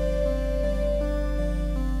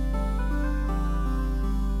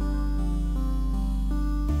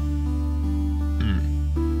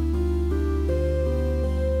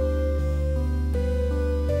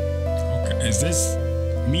 Okay, is this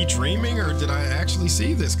me dreaming or did I actually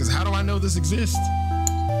see this? Because how do I know this exists?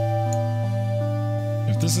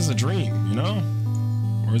 If this is a dream, you know?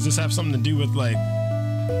 Or does this have something to do with like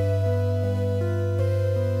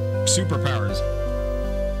superpowers?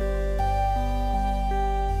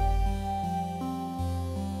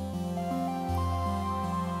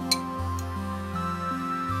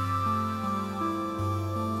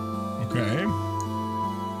 Okay.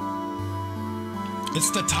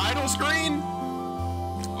 It's the title screen?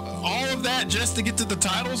 All of that just to get to the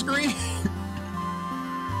title screen?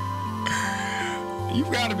 You've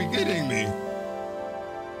got to be kidding me.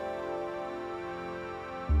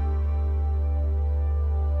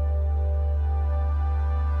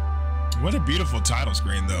 What a beautiful title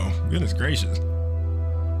screen, though. Goodness gracious.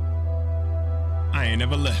 I ain't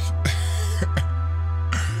never left.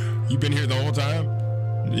 You been here the whole time?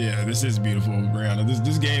 Yeah, this is beautiful, Brianna.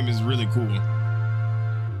 This game is really cool.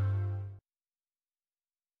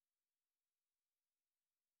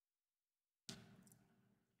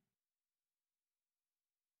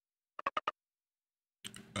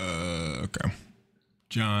 Okay.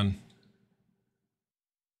 John.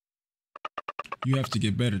 You have to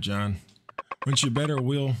get better, John. Once you're better,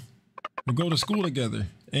 we'll go to school together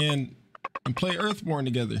and play Earthborn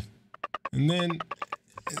together. And then,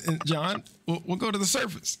 John, we'll go to the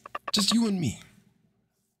surface. Just you and me.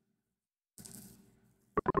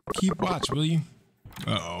 Keep watch, will you?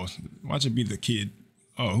 Uh-oh. Watch it be the kid.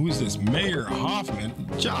 Oh, who's this? Mayor Hoffman?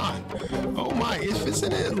 John. Oh my,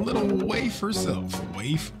 isn't it a little waif herself?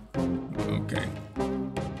 Waif? Okay.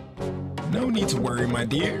 No need to worry, my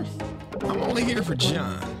dear. I'm only here for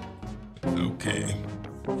John. Okay.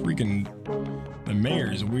 Freaking the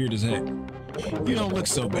mayor is weird as heck. You don't look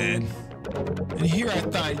so bad. And here I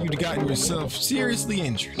thought you'd gotten yourself seriously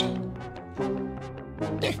injured.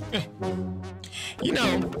 You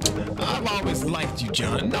know, I've always liked you,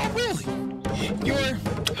 John. No, really. You're,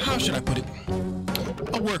 how should I put it?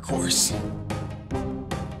 A workhorse.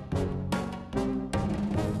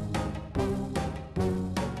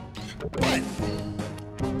 But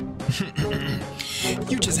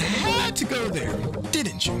you just had to go there,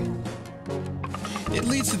 didn't you? It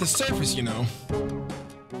leads to the surface, you know.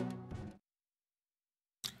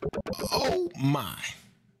 Oh my.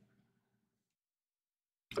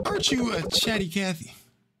 Aren't you a chatty Cathy?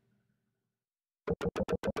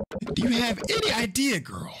 Do you have any idea,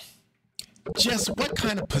 girl, just what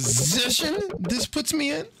kind of position this puts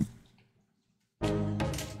me in?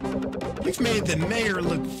 You've made the mayor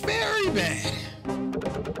look very bad.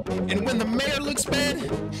 And when the mayor looks bad,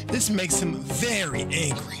 this makes him very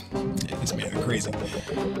angry. Yeah, this man is crazy.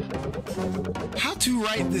 How to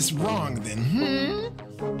right this wrong then,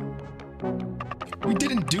 We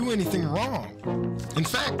didn't do anything wrong. In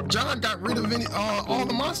fact, John got rid of all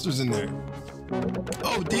the monsters in there.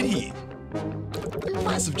 Oh, did he?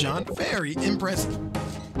 Impressive, John. Very impressive.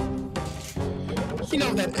 You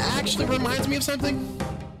know, that actually reminds me of something.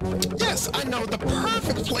 Yes, I know the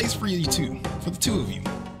perfect place for you two. For the two of you.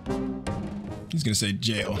 He's gonna say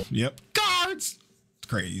jail. Yep. Guards!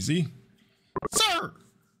 Crazy. Sir!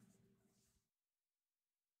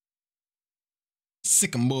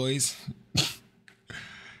 Sick 'em, boys.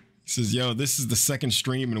 He says, yo, this is the second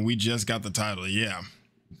stream and we just got the title. Yeah.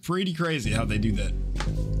 Pretty crazy how they do that.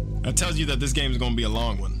 That tells you that this game is gonna be a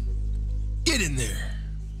long one. Get in there.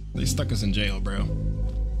 They stuck us in jail, bro.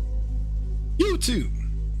 You too.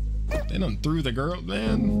 They done threw the girl,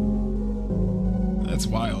 man. That's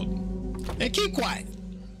wild. Hey, keep quiet.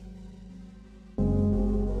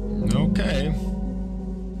 Okay.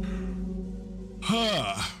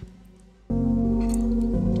 Huh.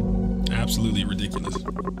 Absolutely ridiculous.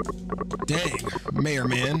 Dang. Mayor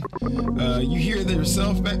man. You hear that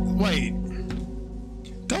yourself back? Wait.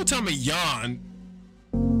 Don't tell me Jan.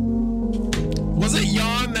 Was it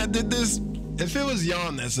Jan that did this? If it was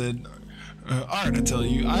Jan that said, alright, I tell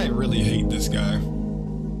you, I really hate this guy.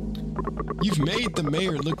 You've made the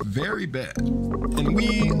mayor look very bad. And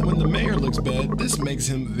when the mayor looks bad, this makes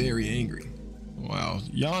him very angry. Wow,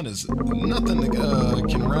 Jan is nothing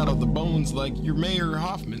can rattle the bones like your Mayor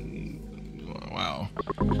Hoffman. Wow.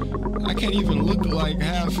 I can't even look like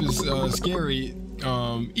half as scary,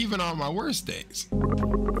 even on my worst days.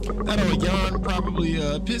 That old Jan probably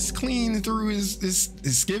pissed clean through his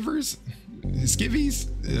skivers? His skivvies?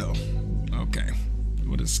 Ew. Okay.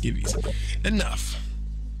 What is skivvies? Enough.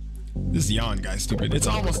 This Jan guy's stupid. It's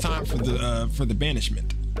almost time for the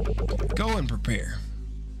banishment. Go and prepare.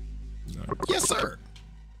 Yes, sir.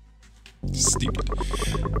 Stupid.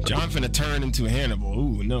 John finna turn into Hannibal.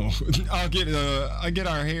 Ooh, no. I'll get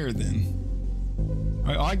our hair then.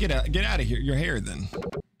 I'll get out of here. Your hair then.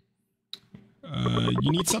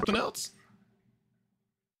 You need something else?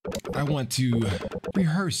 I want to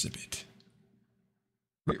rehearse a bit.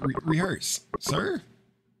 Rehearse, sir?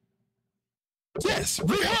 Yes,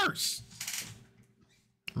 rehearse.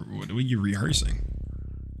 What are you rehearsing?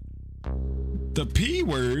 The P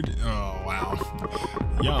word? Oh, wow.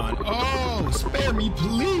 Jan. Oh, spare me,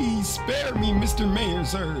 please. Spare me, Mr. Mayor,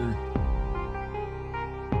 sir.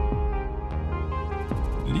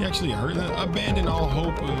 Did he actually hurt that? Abandon all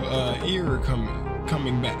hope of error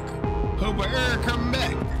coming back. Hope of error coming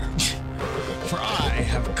back. For I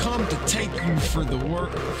have come to take you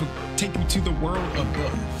take you to the world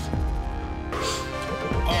above.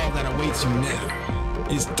 All that awaits you now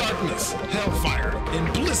is darkness, hellfire,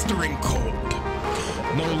 and blistering cold.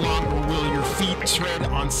 No longer will your feet tread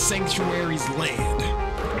on sanctuary's land.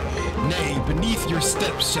 Nay, beneath your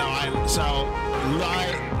steps shall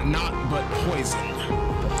lie naught but poison,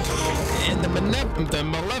 and the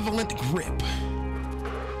malevolent grip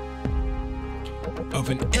of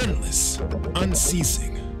an endless,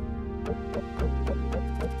 unceasing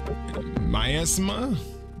miasma?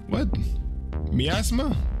 What?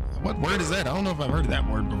 Miasma? What word is that? I don't know if I've heard of that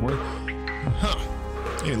word before. Huh.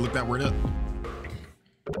 Hey, look that word up.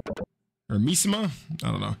 Or misma?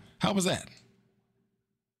 I don't know. How was that?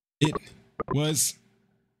 It was...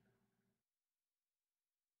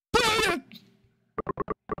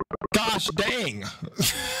 Gosh dang.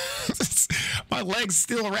 My leg's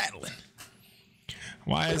still rattling.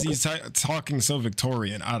 Why is he talking so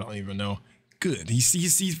Victorian? I don't even know. Good. He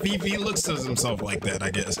looks to himself like that,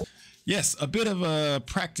 I guess. Yes, a bit of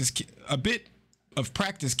practice can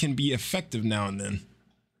be effective now and then.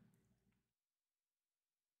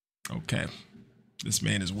 Okay. This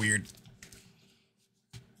man is weird.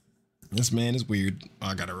 This man is weird. Oh,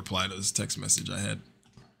 I gotta reply to this text message I had.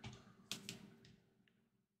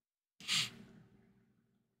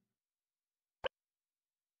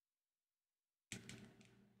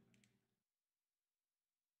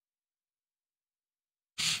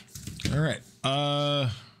 All right.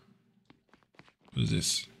 What is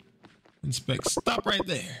this? Inspect. Stop right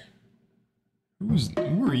there. Who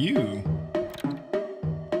are you?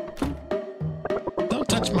 Don't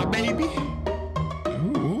touch my baby.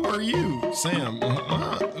 Who are you? Sam.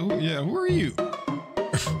 Yeah, who are you?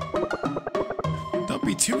 Don't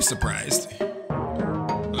be too surprised.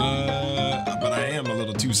 But I am a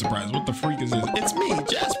little too surprised. What the freak is this? It's me,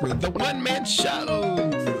 Jasper, the one-man show.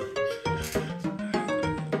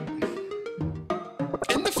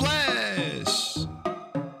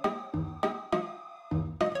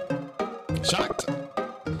 Shocked?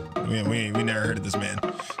 We never heard of this man.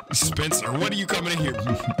 Spencer, what are you coming in here?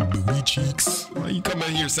 Booty cheeks. Why are you coming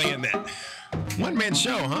in here saying that? One man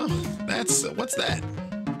show, huh? That's, what's that?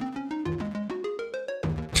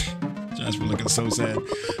 Jasper looking so sad.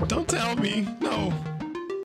 Don't tell me. No.